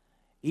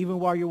 Even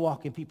while you're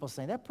walking, people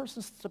saying, that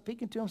person's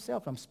speaking to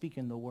himself. I'm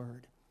speaking the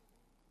Word.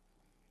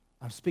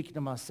 I'm speaking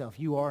to myself.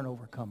 You are an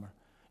overcomer.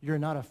 You're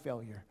not a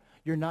failure.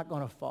 You're not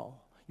going to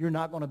fall. You're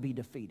not going to be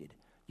defeated.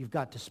 You've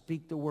got to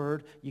speak the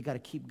Word. You've got to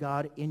keep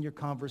God in your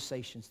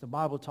conversations. The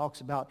Bible talks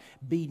about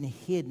being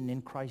hidden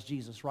in Christ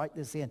Jesus. Write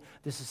this in.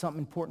 This is something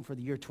important for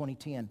the year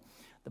 2010.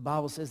 The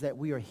Bible says that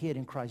we are hid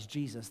in Christ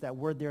Jesus. That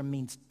word there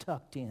means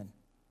tucked in,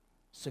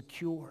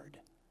 secured.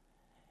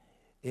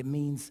 It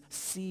means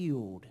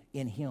sealed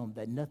in him,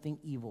 that nothing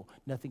evil,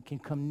 nothing can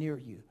come near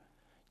you.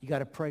 You got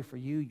to pray for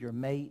you, your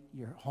mate,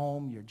 your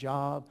home, your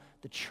job,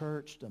 the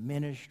church, the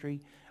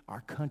ministry,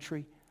 our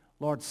country.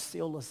 Lord,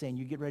 seal us in.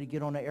 You get ready to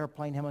get on an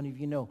airplane. How many of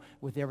you know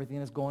with everything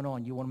that's going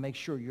on, you want to make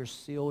sure you're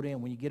sealed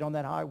in. When you get on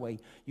that highway,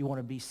 you want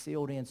to be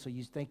sealed in. So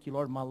you thank you,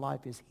 Lord, my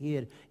life is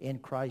hid in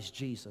Christ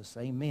Jesus.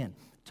 Amen.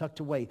 Tucked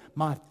away.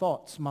 My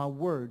thoughts, my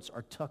words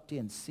are tucked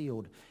in,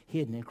 sealed,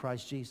 hidden in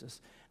Christ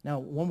Jesus. Now,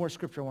 one more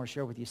scripture I want to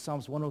share with you.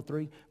 Psalms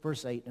 103,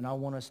 verse 8. And I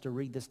want us to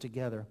read this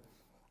together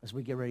as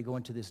we get ready to go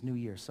into this new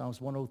year.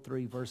 Psalms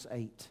 103, verse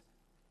 8.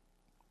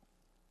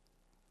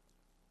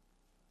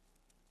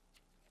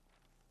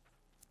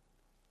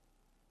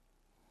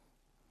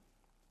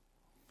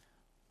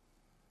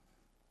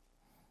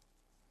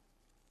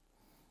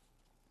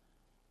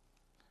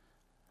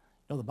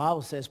 No, the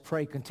Bible says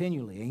pray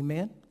continually.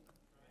 Amen?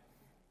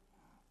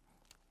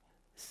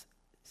 It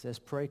says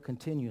pray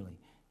continually.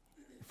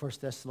 1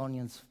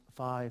 Thessalonians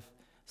 5,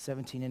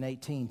 17 and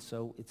 18.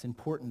 So it's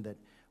important that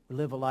we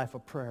live a life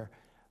of prayer.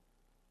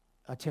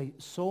 I tell you,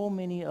 so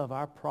many of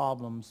our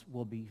problems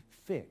will be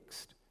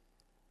fixed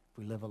if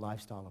we live a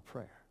lifestyle of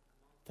prayer.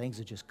 Things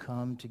will just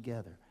come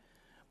together.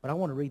 But I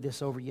want to read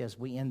this over you as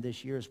we end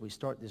this year, as we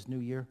start this new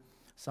year.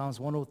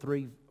 Psalms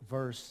 103,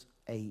 verse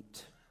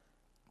 8.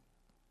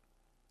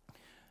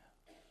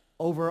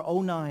 Over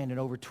 09 and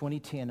over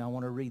 2010, I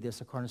want to read this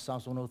according to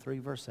Psalms 103,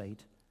 verse 8.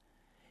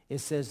 It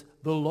says,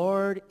 the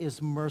Lord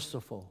is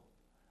merciful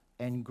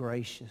and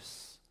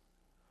gracious,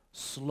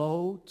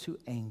 slow to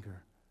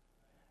anger,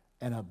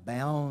 and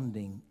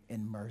abounding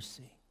in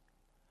mercy.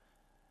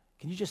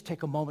 Can you just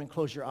take a moment and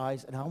close your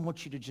eyes? And I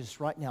want you to just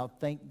right now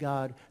thank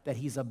God that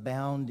he's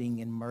abounding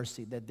in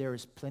mercy, that there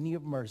is plenty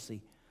of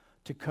mercy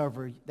to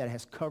cover, that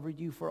has covered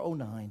you for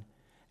 09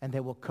 and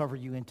that will cover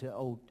you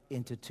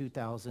into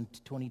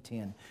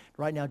 2010.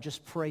 Right now,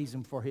 just praise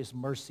him for his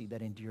mercy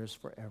that endures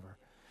forever.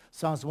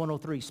 Psalms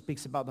 103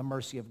 speaks about the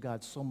mercy of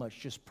God so much.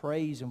 Just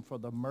praise him for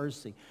the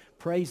mercy.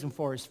 Praise him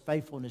for his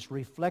faithfulness.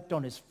 Reflect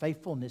on his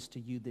faithfulness to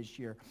you this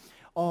year.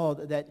 Oh,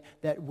 that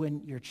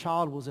when your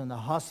child was in the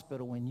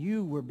hospital, when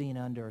you were being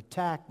under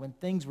attack, when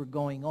things were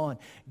going on,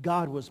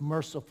 God was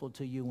merciful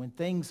to you. When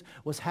things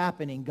was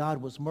happening,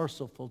 God was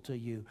merciful to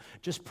you.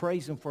 Just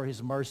praise him for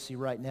his mercy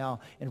right now.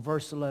 In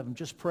verse 11,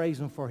 just praise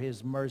him for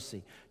his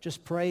mercy.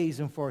 Just praise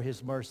him for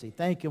his mercy.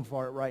 Thank him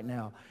for it right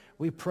now.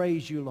 We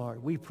praise you,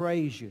 Lord. We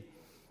praise you.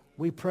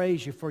 We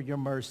praise you for your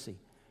mercy.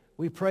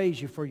 We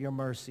praise you for your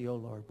mercy, O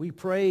Lord. We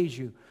praise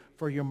you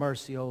for your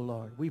mercy, O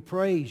Lord. We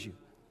praise you.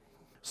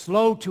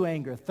 Slow to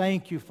anger.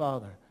 Thank you,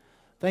 Father.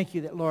 Thank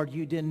you that, Lord,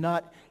 you did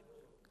not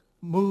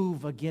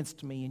move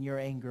against me in your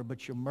anger,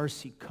 but your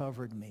mercy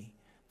covered me.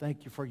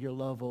 Thank you for your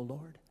love, O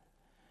Lord.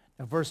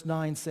 Now, verse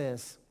 9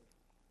 says,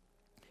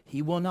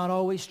 he will not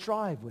always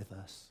strive with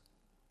us,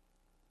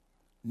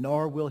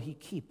 nor will he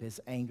keep his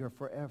anger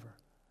forever.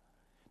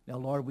 Now,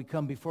 Lord, we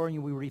come before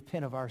you, we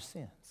repent of our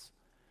sins.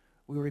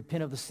 We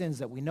repent of the sins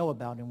that we know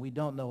about and we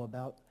don't know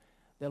about,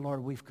 that,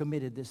 Lord, we've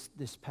committed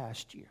this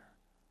past year.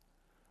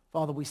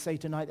 Father, we say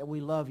tonight that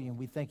we love you and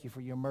we thank you for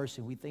your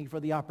mercy. We thank you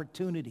for the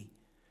opportunity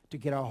to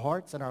get our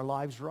hearts and our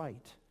lives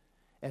right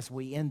as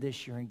we end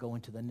this year and go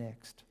into the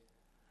next.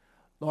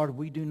 Lord,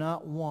 we do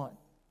not want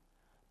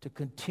to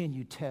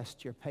continue to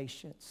test your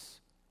patience.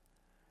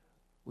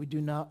 We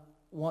do not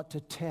want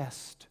to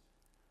test,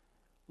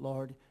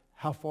 Lord,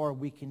 how far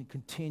we can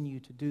continue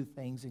to do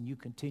things and you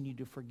continue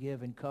to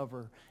forgive and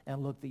cover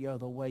and look the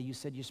other way. You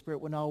said your spirit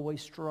would not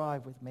always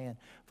strive with man.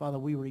 Father,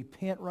 we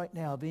repent right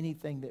now of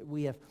anything that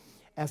we have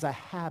as a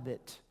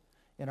habit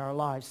in our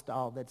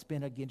lifestyle that's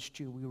been against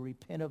you. We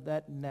repent of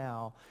that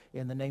now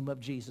in the name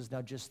of Jesus.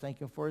 Now just thank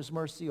him for his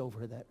mercy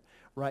over that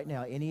right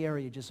now. Any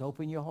area, just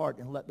open your heart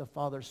and let the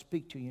Father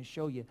speak to you and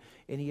show you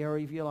any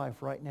area of your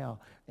life right now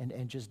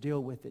and just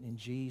deal with it in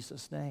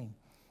Jesus' name.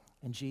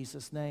 In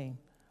Jesus' name.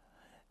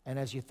 And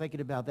as you're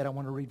thinking about that, I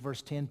want to read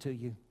verse 10 to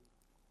you.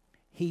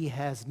 He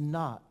has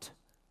not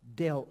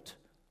dealt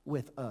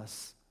with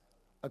us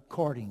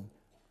according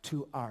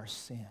to our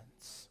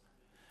sins.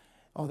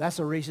 Oh, that's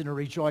a reason to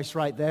rejoice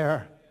right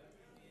there.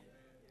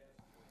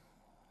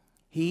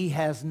 He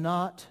has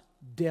not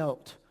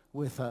dealt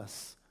with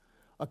us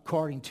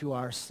according to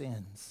our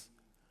sins,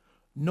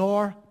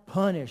 nor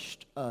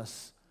punished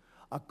us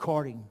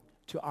according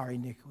to our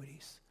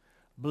iniquities.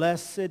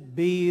 Blessed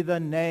be the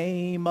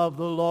name of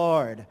the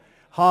Lord.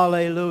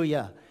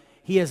 Hallelujah.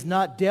 He has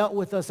not dealt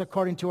with us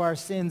according to our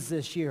sins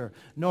this year,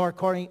 nor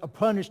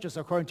punished us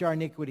according to our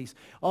iniquities.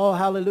 Oh,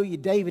 hallelujah.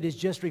 David is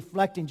just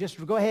reflecting.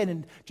 Just go ahead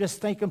and just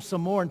thank him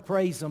some more and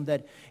praise him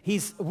that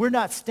we're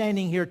not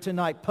standing here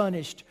tonight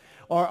punished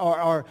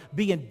or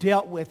being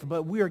dealt with,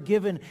 but we are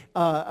given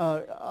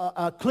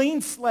a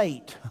clean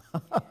slate.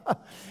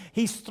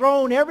 He's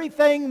thrown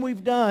everything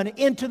we've done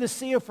into the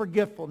sea of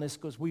forgetfulness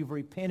because we've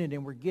repented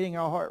and we're getting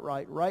our heart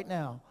right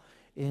now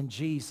in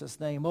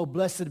Jesus' name. Oh,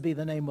 blessed be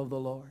the name of the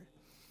Lord.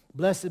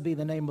 Blessed be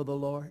the name of the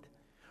Lord.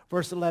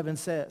 Verse 11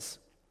 says,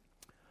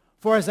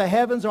 for as the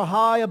heavens are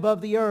high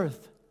above the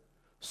earth,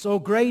 so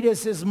great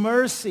is his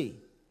mercy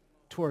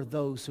toward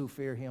those who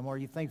fear him. Are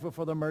you thankful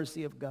for the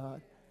mercy of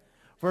God?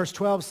 Verse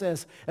 12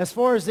 says, as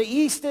far as the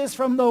east is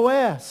from the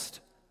west,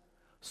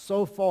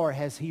 so far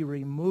has he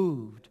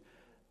removed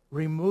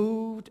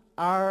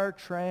our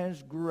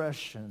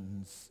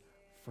transgressions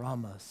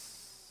from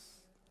us.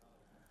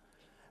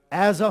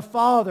 As a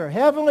father,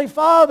 heavenly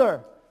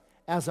Father,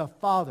 as a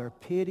father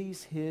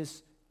pities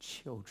his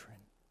children,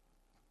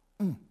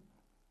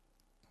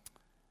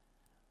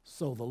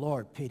 so the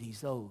Lord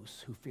pities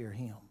those who fear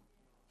him.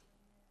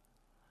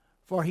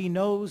 For he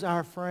knows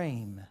our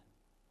frame.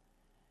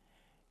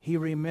 He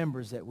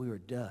remembers that we are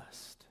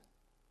dust.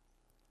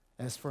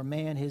 As for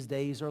man, his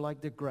days are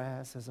like the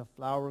grass, as a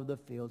flower of the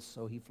field,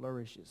 so he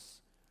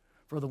flourishes.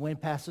 For the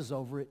wind passes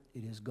over it,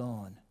 it is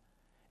gone,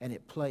 and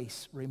its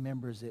place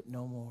remembers it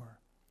no more.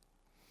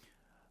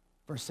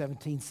 Verse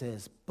 17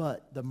 says,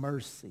 but the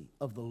mercy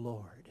of the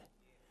Lord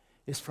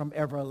is from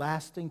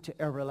everlasting to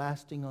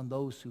everlasting on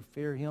those who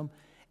fear him,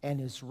 and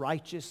his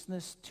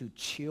righteousness to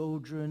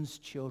children's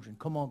children.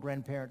 Come on,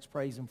 grandparents,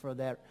 praise him for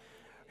that.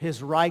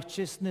 His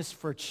righteousness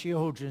for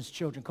children's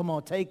children. Come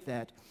on, take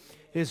that.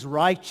 His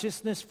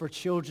righteousness for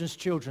children's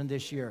children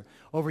this year.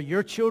 Over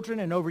your children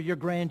and over your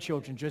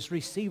grandchildren. Just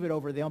receive it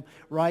over them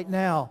right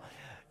now.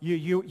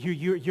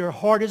 Your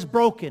heart is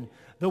broken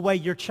the way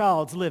your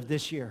child's lived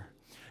this year.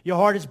 Your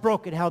heart is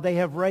broken how they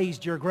have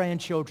raised your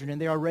grandchildren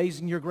and they are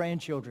raising your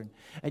grandchildren.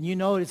 And you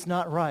know it's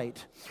not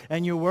right.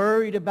 And you're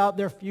worried about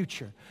their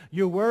future.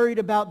 You're worried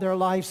about their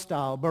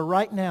lifestyle. But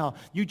right now,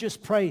 you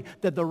just pray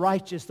that the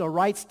righteous, the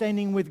right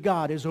standing with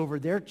God is over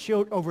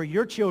over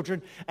your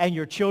children and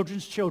your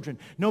children's children.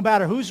 No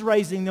matter who's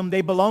raising them,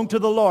 they belong to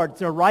the Lord.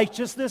 Their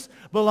righteousness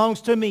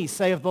belongs to me,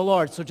 saith the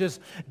Lord. So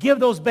just give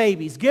those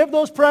babies, give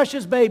those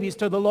precious babies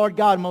to the Lord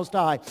God Most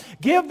High.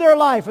 Give their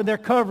life and their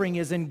covering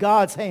is in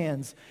God's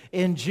hands.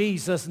 in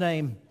Jesus'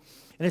 name.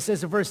 And it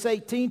says in verse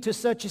 18, to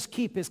such as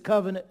keep his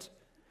covenant,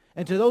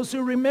 and to those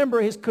who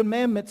remember his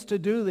commandments to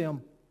do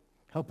them.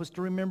 Help us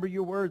to remember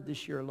your word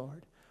this year,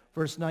 Lord.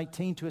 Verse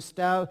 19,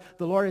 the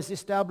Lord has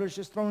established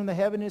his throne in the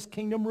heaven, his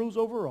kingdom rules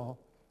over all.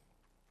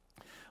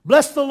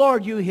 Bless the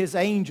Lord, you his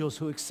angels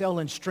who excel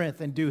in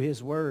strength and do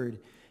his word,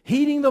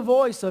 heeding the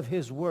voice of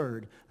his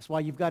word. That's why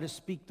you've got to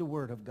speak the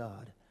word of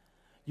God.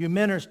 You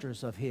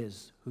ministers of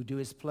his who do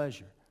his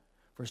pleasure.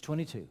 Verse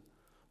 22,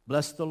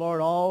 bless the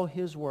Lord, all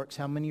his works.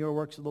 How many are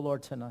works of the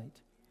Lord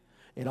tonight?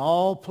 In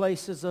all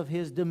places of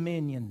his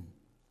dominion.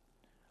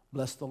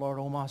 Bless the Lord,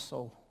 O my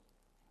soul.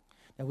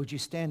 Now would you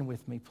stand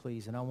with me,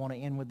 please? And I want to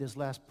end with this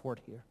last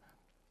part here.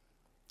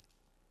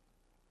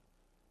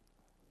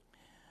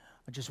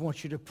 I just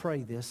want you to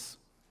pray this.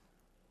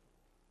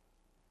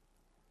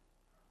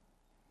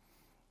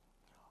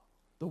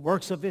 The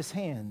works of his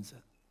hands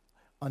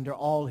under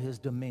all his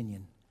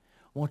dominion.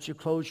 I want you to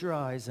close your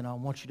eyes, and I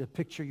want you to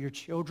picture your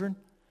children.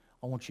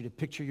 I want you to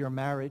picture your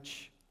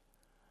marriage.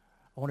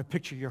 I want to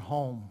picture your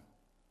home.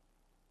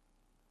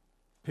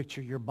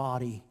 Picture your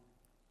body.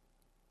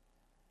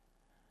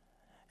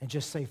 And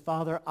just say,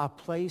 Father, I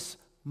place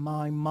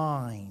my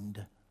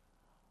mind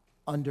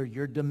under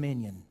your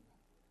dominion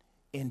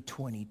in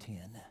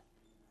 2010.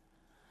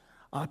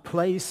 I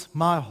place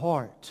my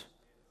heart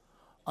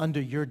under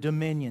your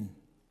dominion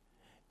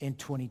in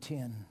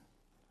 2010.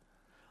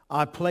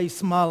 I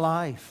place my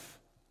life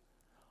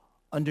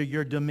under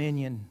your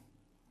dominion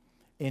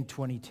in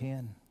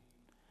 2010.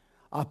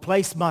 I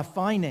place my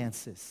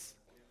finances,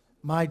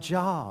 my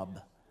job,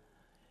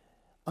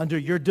 under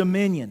your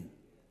dominion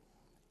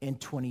in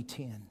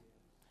 2010.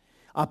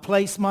 I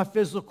place my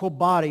physical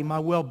body, my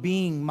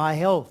well-being, my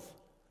health.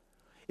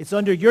 It's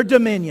under your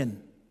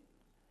dominion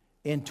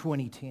in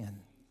 2010.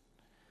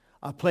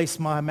 I place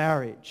my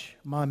marriage,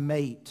 my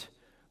mate,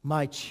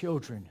 my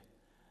children,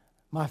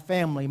 my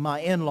family, my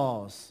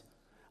in-laws.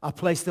 I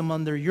place them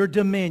under your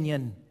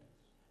dominion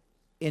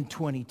in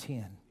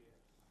 2010.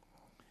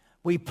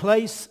 We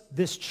place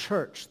this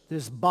church,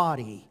 this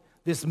body,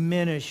 this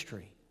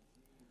ministry,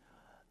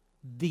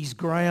 these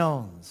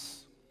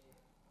grounds,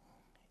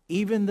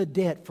 even the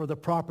debt for the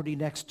property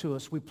next to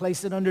us, we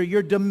place it under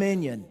your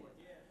dominion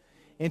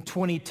in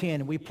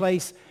 2010. We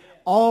place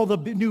all the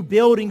new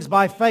buildings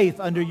by faith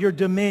under your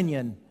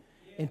dominion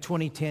in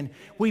 2010.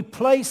 We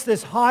place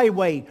this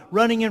highway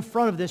running in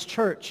front of this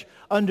church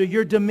under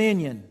your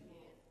dominion.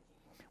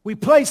 We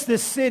place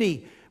this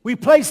city, we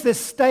place this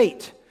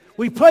state,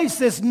 we place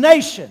this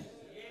nation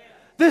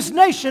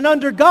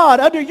under God,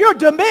 under your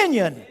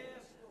dominion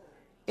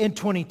in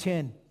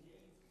 2010.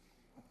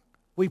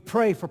 We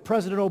pray for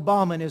President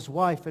Obama and his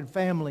wife and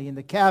family and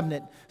the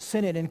cabinet,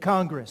 Senate, and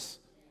Congress.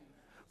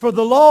 For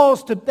the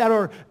laws that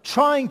are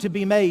trying to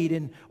be made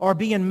and are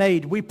being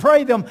made, we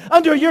pray them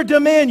under your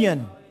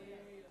dominion.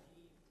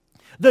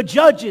 The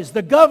judges,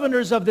 the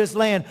governors of this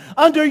land,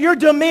 under your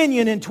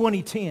dominion in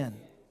 2010.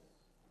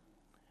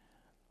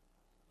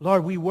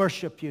 Lord, we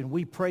worship you and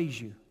we praise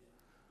you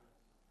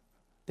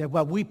that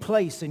what we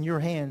place in your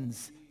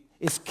hands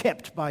is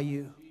kept by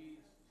you.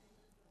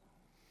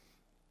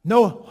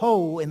 No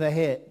hole in the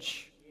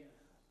hedge,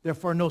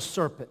 therefore no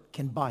serpent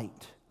can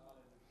bite.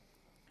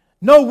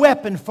 No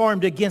weapon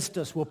formed against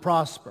us will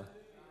prosper.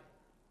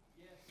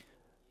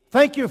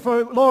 Thank you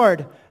for,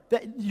 Lord,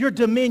 that your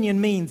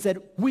dominion means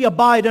that we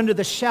abide under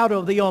the shadow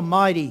of the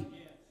Almighty.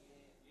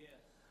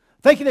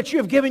 Thank you that you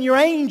have given your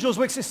angels,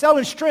 which excel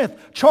in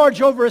strength, charge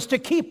over us to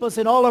keep us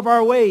in all of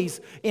our ways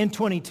in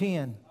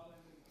 2010.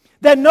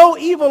 That no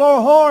evil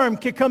or harm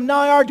can come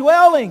nigh our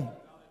dwelling.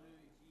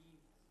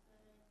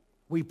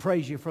 We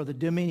praise you for the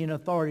dominion and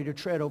authority to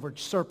tread over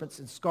serpents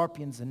and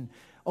scorpions and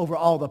over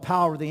all the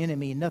power of the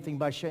enemy, and nothing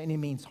by any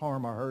means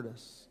harm or hurt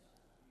us.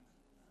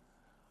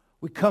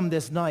 We come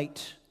this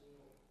night,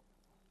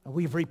 and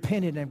we've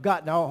repented and have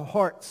gotten our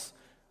hearts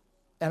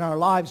and our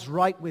lives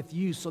right with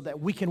you so that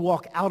we can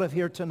walk out of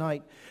here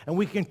tonight and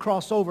we can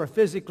cross over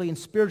physically and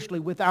spiritually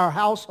with our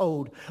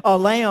household. A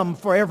lamb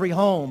for every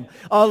home.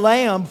 A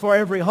lamb for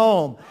every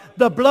home.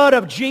 The blood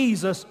of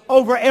Jesus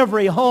over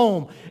every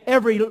home.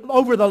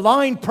 Over the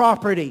line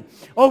property,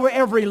 over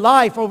every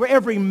life, over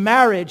every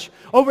marriage,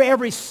 over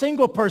every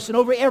single person,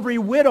 over every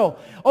widow,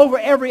 over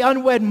every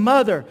unwed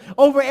mother,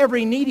 over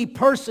every needy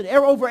person,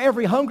 over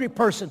every hungry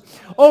person,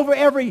 over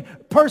every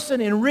person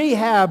in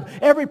rehab,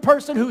 every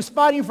person who's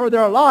fighting for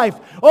their life.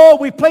 Oh,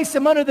 we place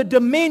them under the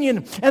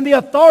dominion and the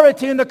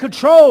authority and the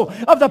control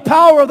of the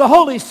power of the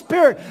Holy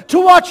Spirit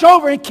to watch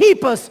over and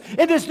keep us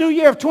in this new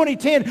year of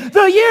 2010,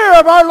 the year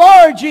of our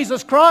Lord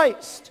Jesus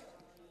Christ.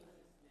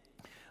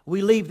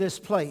 We leave this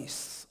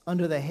place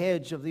under the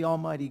hedge of the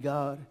Almighty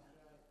God.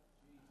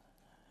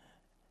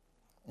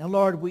 And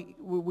Lord, we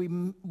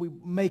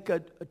make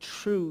a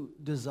true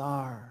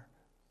desire.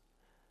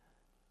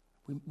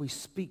 We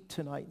speak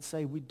tonight and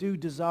say we do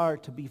desire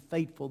to be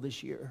faithful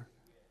this year.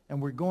 And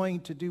we're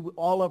going to do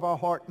all of our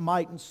heart,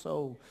 might, and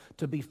soul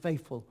to be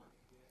faithful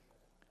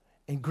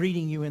in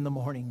greeting you in the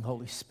morning,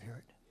 Holy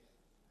Spirit.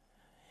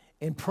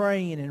 In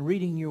praying and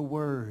reading your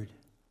word.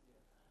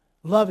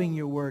 loving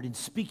your word and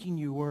speaking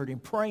your word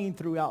and praying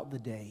throughout the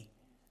day.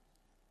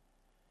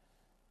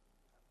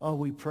 Oh,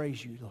 we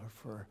praise you, Lord,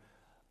 for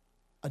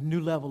a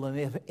new level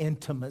of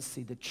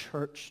intimacy. The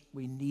church,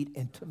 we need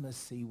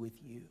intimacy with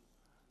you.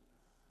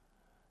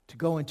 To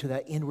go into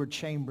that inward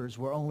chambers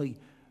where only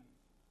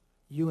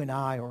you and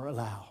I are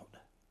allowed.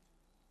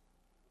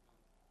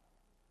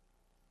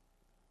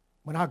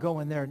 When I go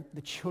in there,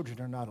 the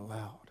children are not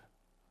allowed.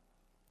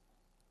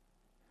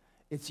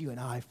 It's you and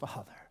I,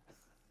 Father.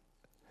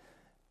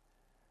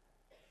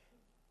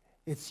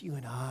 It's you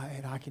and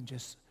I can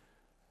just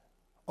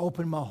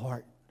open my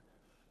heart.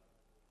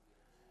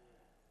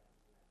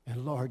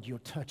 And Lord, you'll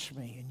touch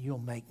me and you'll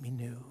make me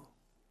new.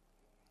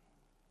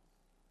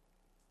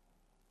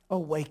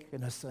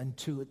 Awaken us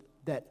unto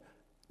that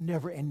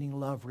never-ending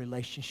love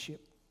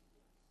relationship.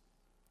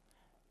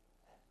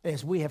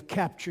 As we have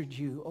captured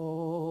you,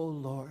 oh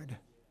Lord,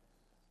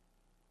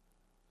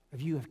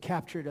 if you have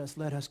captured us,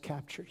 let us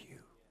capture you.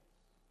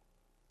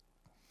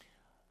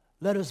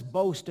 Let us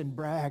boast and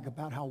brag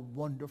about how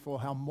wonderful,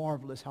 how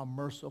marvelous, how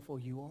merciful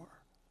you are.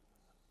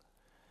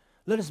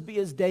 Let us be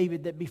as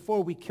David, that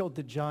before we killed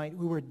the giant,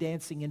 we were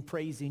dancing and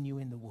praising you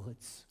in the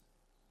woods.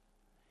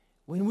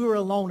 When we were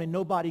alone and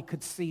nobody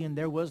could see and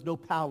there was no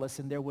palace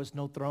and there was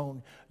no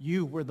throne,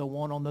 you were the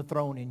one on the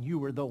throne and you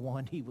were the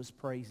one he was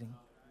praising.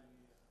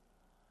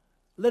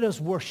 Let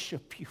us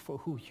worship you for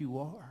who you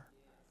are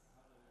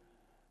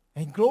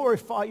and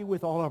glorify you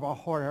with all of our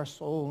heart, our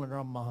soul, and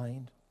our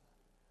mind.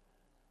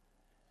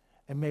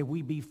 And may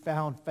we be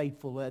found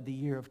faithful at the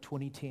year of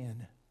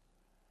 2010.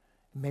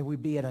 May we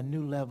be at a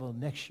new level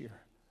next year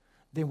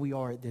than we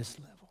are at this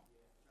level.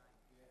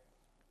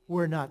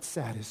 We're not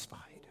satisfied.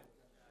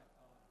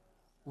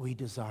 We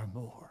desire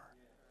more.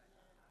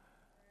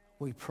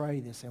 We pray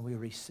this and we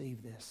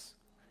receive this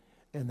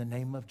in the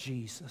name of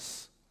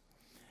Jesus.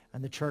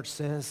 And the church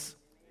says,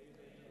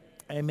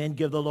 amen.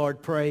 Give the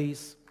Lord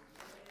praise.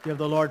 Give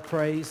the Lord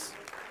praise.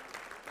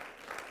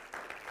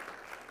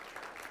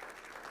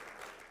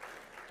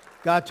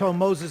 God told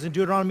Moses in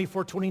Deuteronomy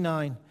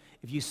 4:29,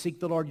 if you seek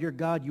the Lord your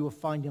God, you will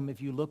find him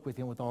if you look with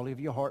him with all of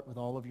your heart, with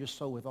all of your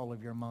soul, with all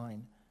of your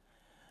mind.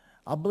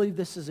 I believe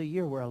this is a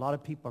year where a lot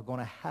of people are going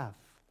to have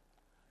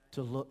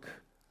to look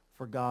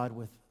for God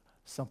with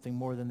something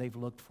more than they've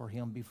looked for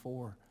him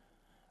before.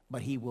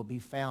 But he will be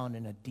found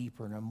in a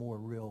deeper and a more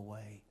real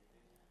way.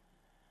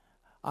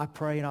 I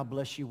pray and I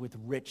bless you with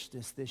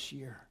richness this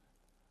year.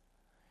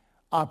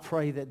 I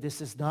pray that this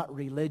is not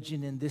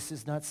religion and this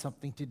is not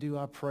something to do.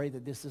 I pray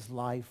that this is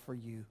life for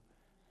you.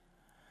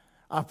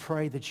 I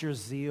pray that your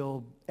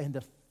zeal and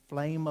the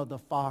flame of the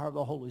fire of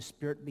the Holy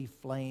Spirit be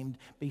fanned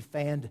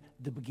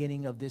the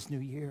beginning of this new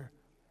year.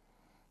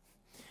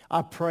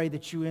 I pray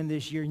that you end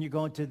this year and you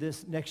go into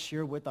this next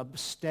year with a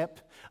step,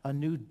 a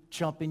new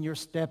jump in your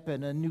step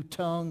and a new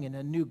tongue and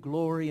a new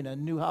glory and a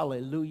new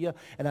hallelujah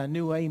and a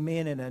new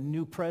amen and a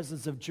new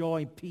presence of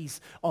joy and peace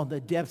on the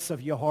depths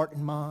of your heart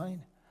and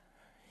mind.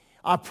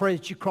 I pray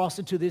that you cross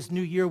into this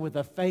new year with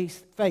a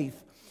faith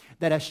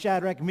that as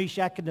Shadrach,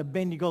 Meshach, and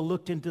Abednego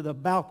looked into the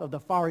mouth of the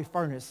fiery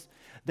furnace,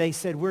 they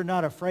said, we're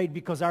not afraid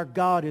because our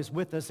God is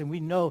with us and we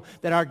know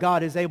that our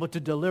God is able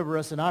to deliver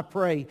us. And I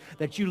pray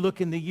that you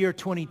look in the year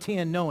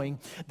 2010 knowing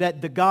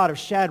that the God of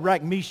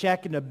Shadrach,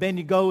 Meshach, and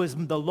Abednego is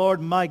the Lord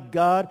my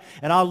God.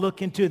 And I'll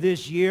look into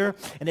this year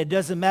and it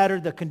doesn't matter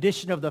the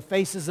condition of the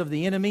faces of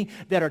the enemy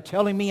that are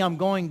telling me I'm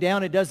going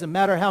down. It doesn't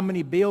matter how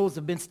many bills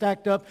have been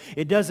stacked up.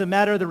 It doesn't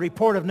matter the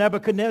report of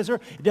Nebuchadnezzar.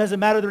 It doesn't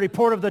matter the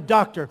report of the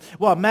doctor.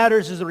 What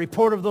matters is the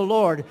report of the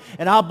Lord.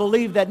 And I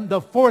believe that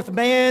the fourth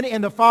man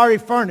in the fiery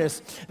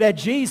furnace, that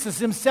Jesus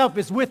himself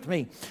is with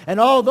me. And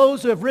all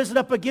those who have risen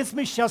up against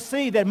me shall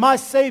see that my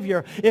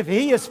Savior, if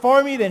he is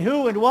for me, then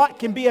who and what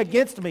can be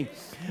against me?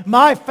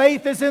 My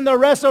faith is in the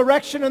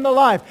resurrection and the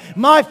life.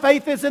 My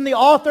faith is in the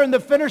author and the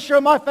finisher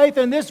of my faith,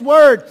 in this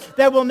word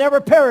that will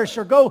never perish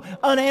or go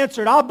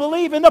unanswered. I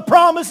believe in the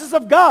promises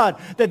of God,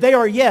 that they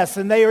are yes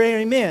and they are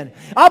amen.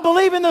 I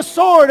believe in the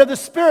sword of the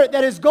Spirit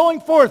that is going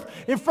forth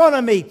in front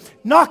of me,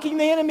 knocking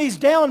the enemies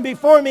down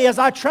before me as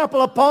I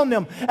trample upon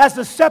them, as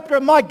the scepter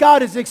of my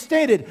God is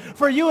extended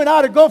for you and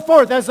I to go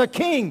forth as a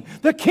king,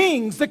 the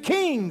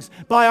kings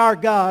by our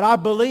God. I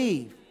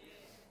believe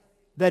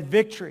that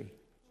victory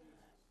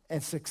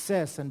and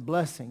success and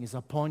blessing is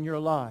upon your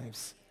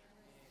lives.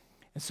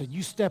 And so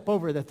you step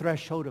over the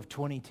threshold of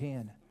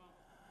 2010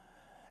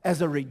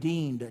 as a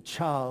redeemed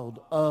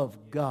child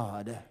of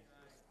God,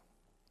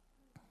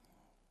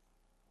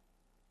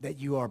 that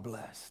you are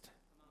blessed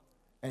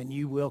and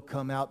you will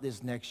come out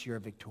this next year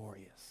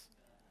victorious.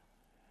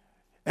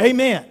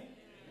 Amen.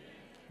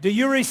 Do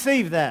you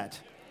receive that?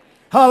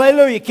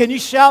 Hallelujah. Can you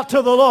shout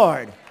to the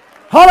Lord?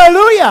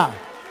 Hallelujah.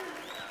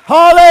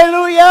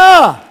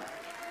 Hallelujah.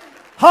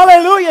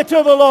 Hallelujah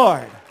to the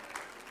Lord.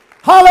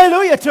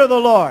 Hallelujah to the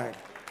Lord.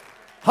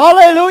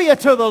 Hallelujah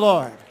to the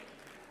Lord.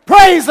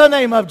 Praise the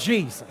name of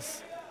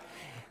Jesus.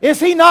 Is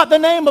he not the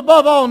name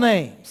above all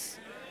names?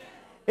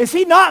 Is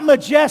he not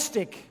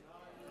majestic?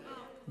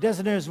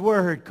 Doesn't his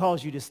word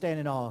cause you to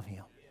stand in awe of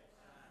him?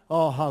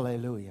 Oh,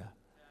 hallelujah.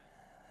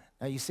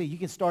 Now, you see, you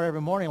can start every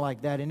morning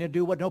like that and it'll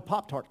do what no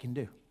Pop-Tart can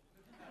do.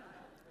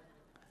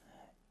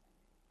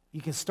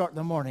 You can start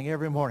the morning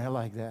every morning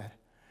like that.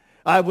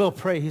 I will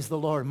praise the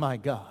Lord my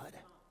God.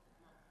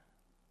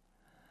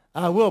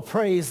 I will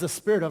praise the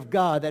Spirit of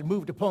God that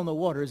moved upon the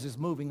waters is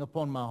moving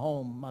upon my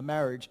home, my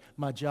marriage,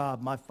 my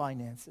job, my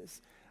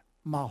finances,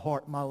 my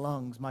heart, my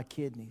lungs, my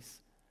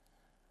kidneys.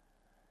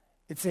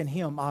 It's in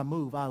him I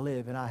move, I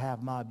live, and I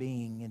have my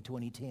being in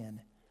 2010.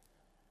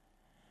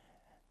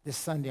 This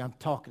Sunday I'm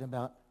talking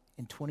about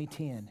in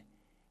 2010,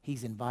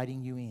 he's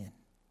inviting you in.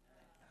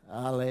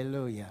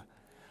 Hallelujah.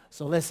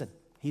 So listen,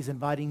 he's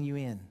inviting you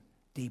in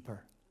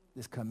deeper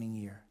this coming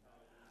year.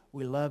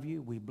 We love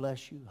you. We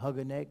bless you. Hug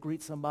a neck.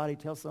 Greet somebody.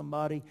 Tell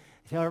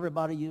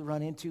everybody you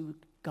run into,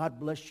 God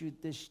bless you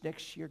this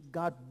next year.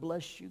 God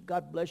bless you.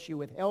 God bless you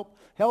with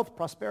health,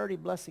 prosperity,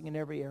 blessing in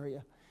every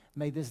area.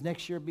 May this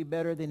next year be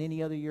better than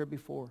any other year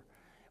before.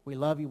 We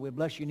love you. We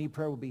bless you. Need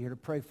prayer? We'll be here to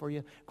pray for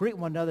you. Greet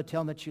one another.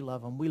 Tell them that you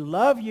love them. We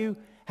love you.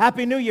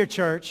 Happy New Year,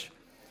 church.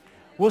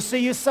 We'll see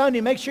you Sunday.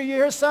 Make sure you're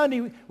here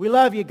Sunday. We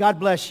love you. God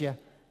bless you.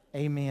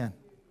 Amen.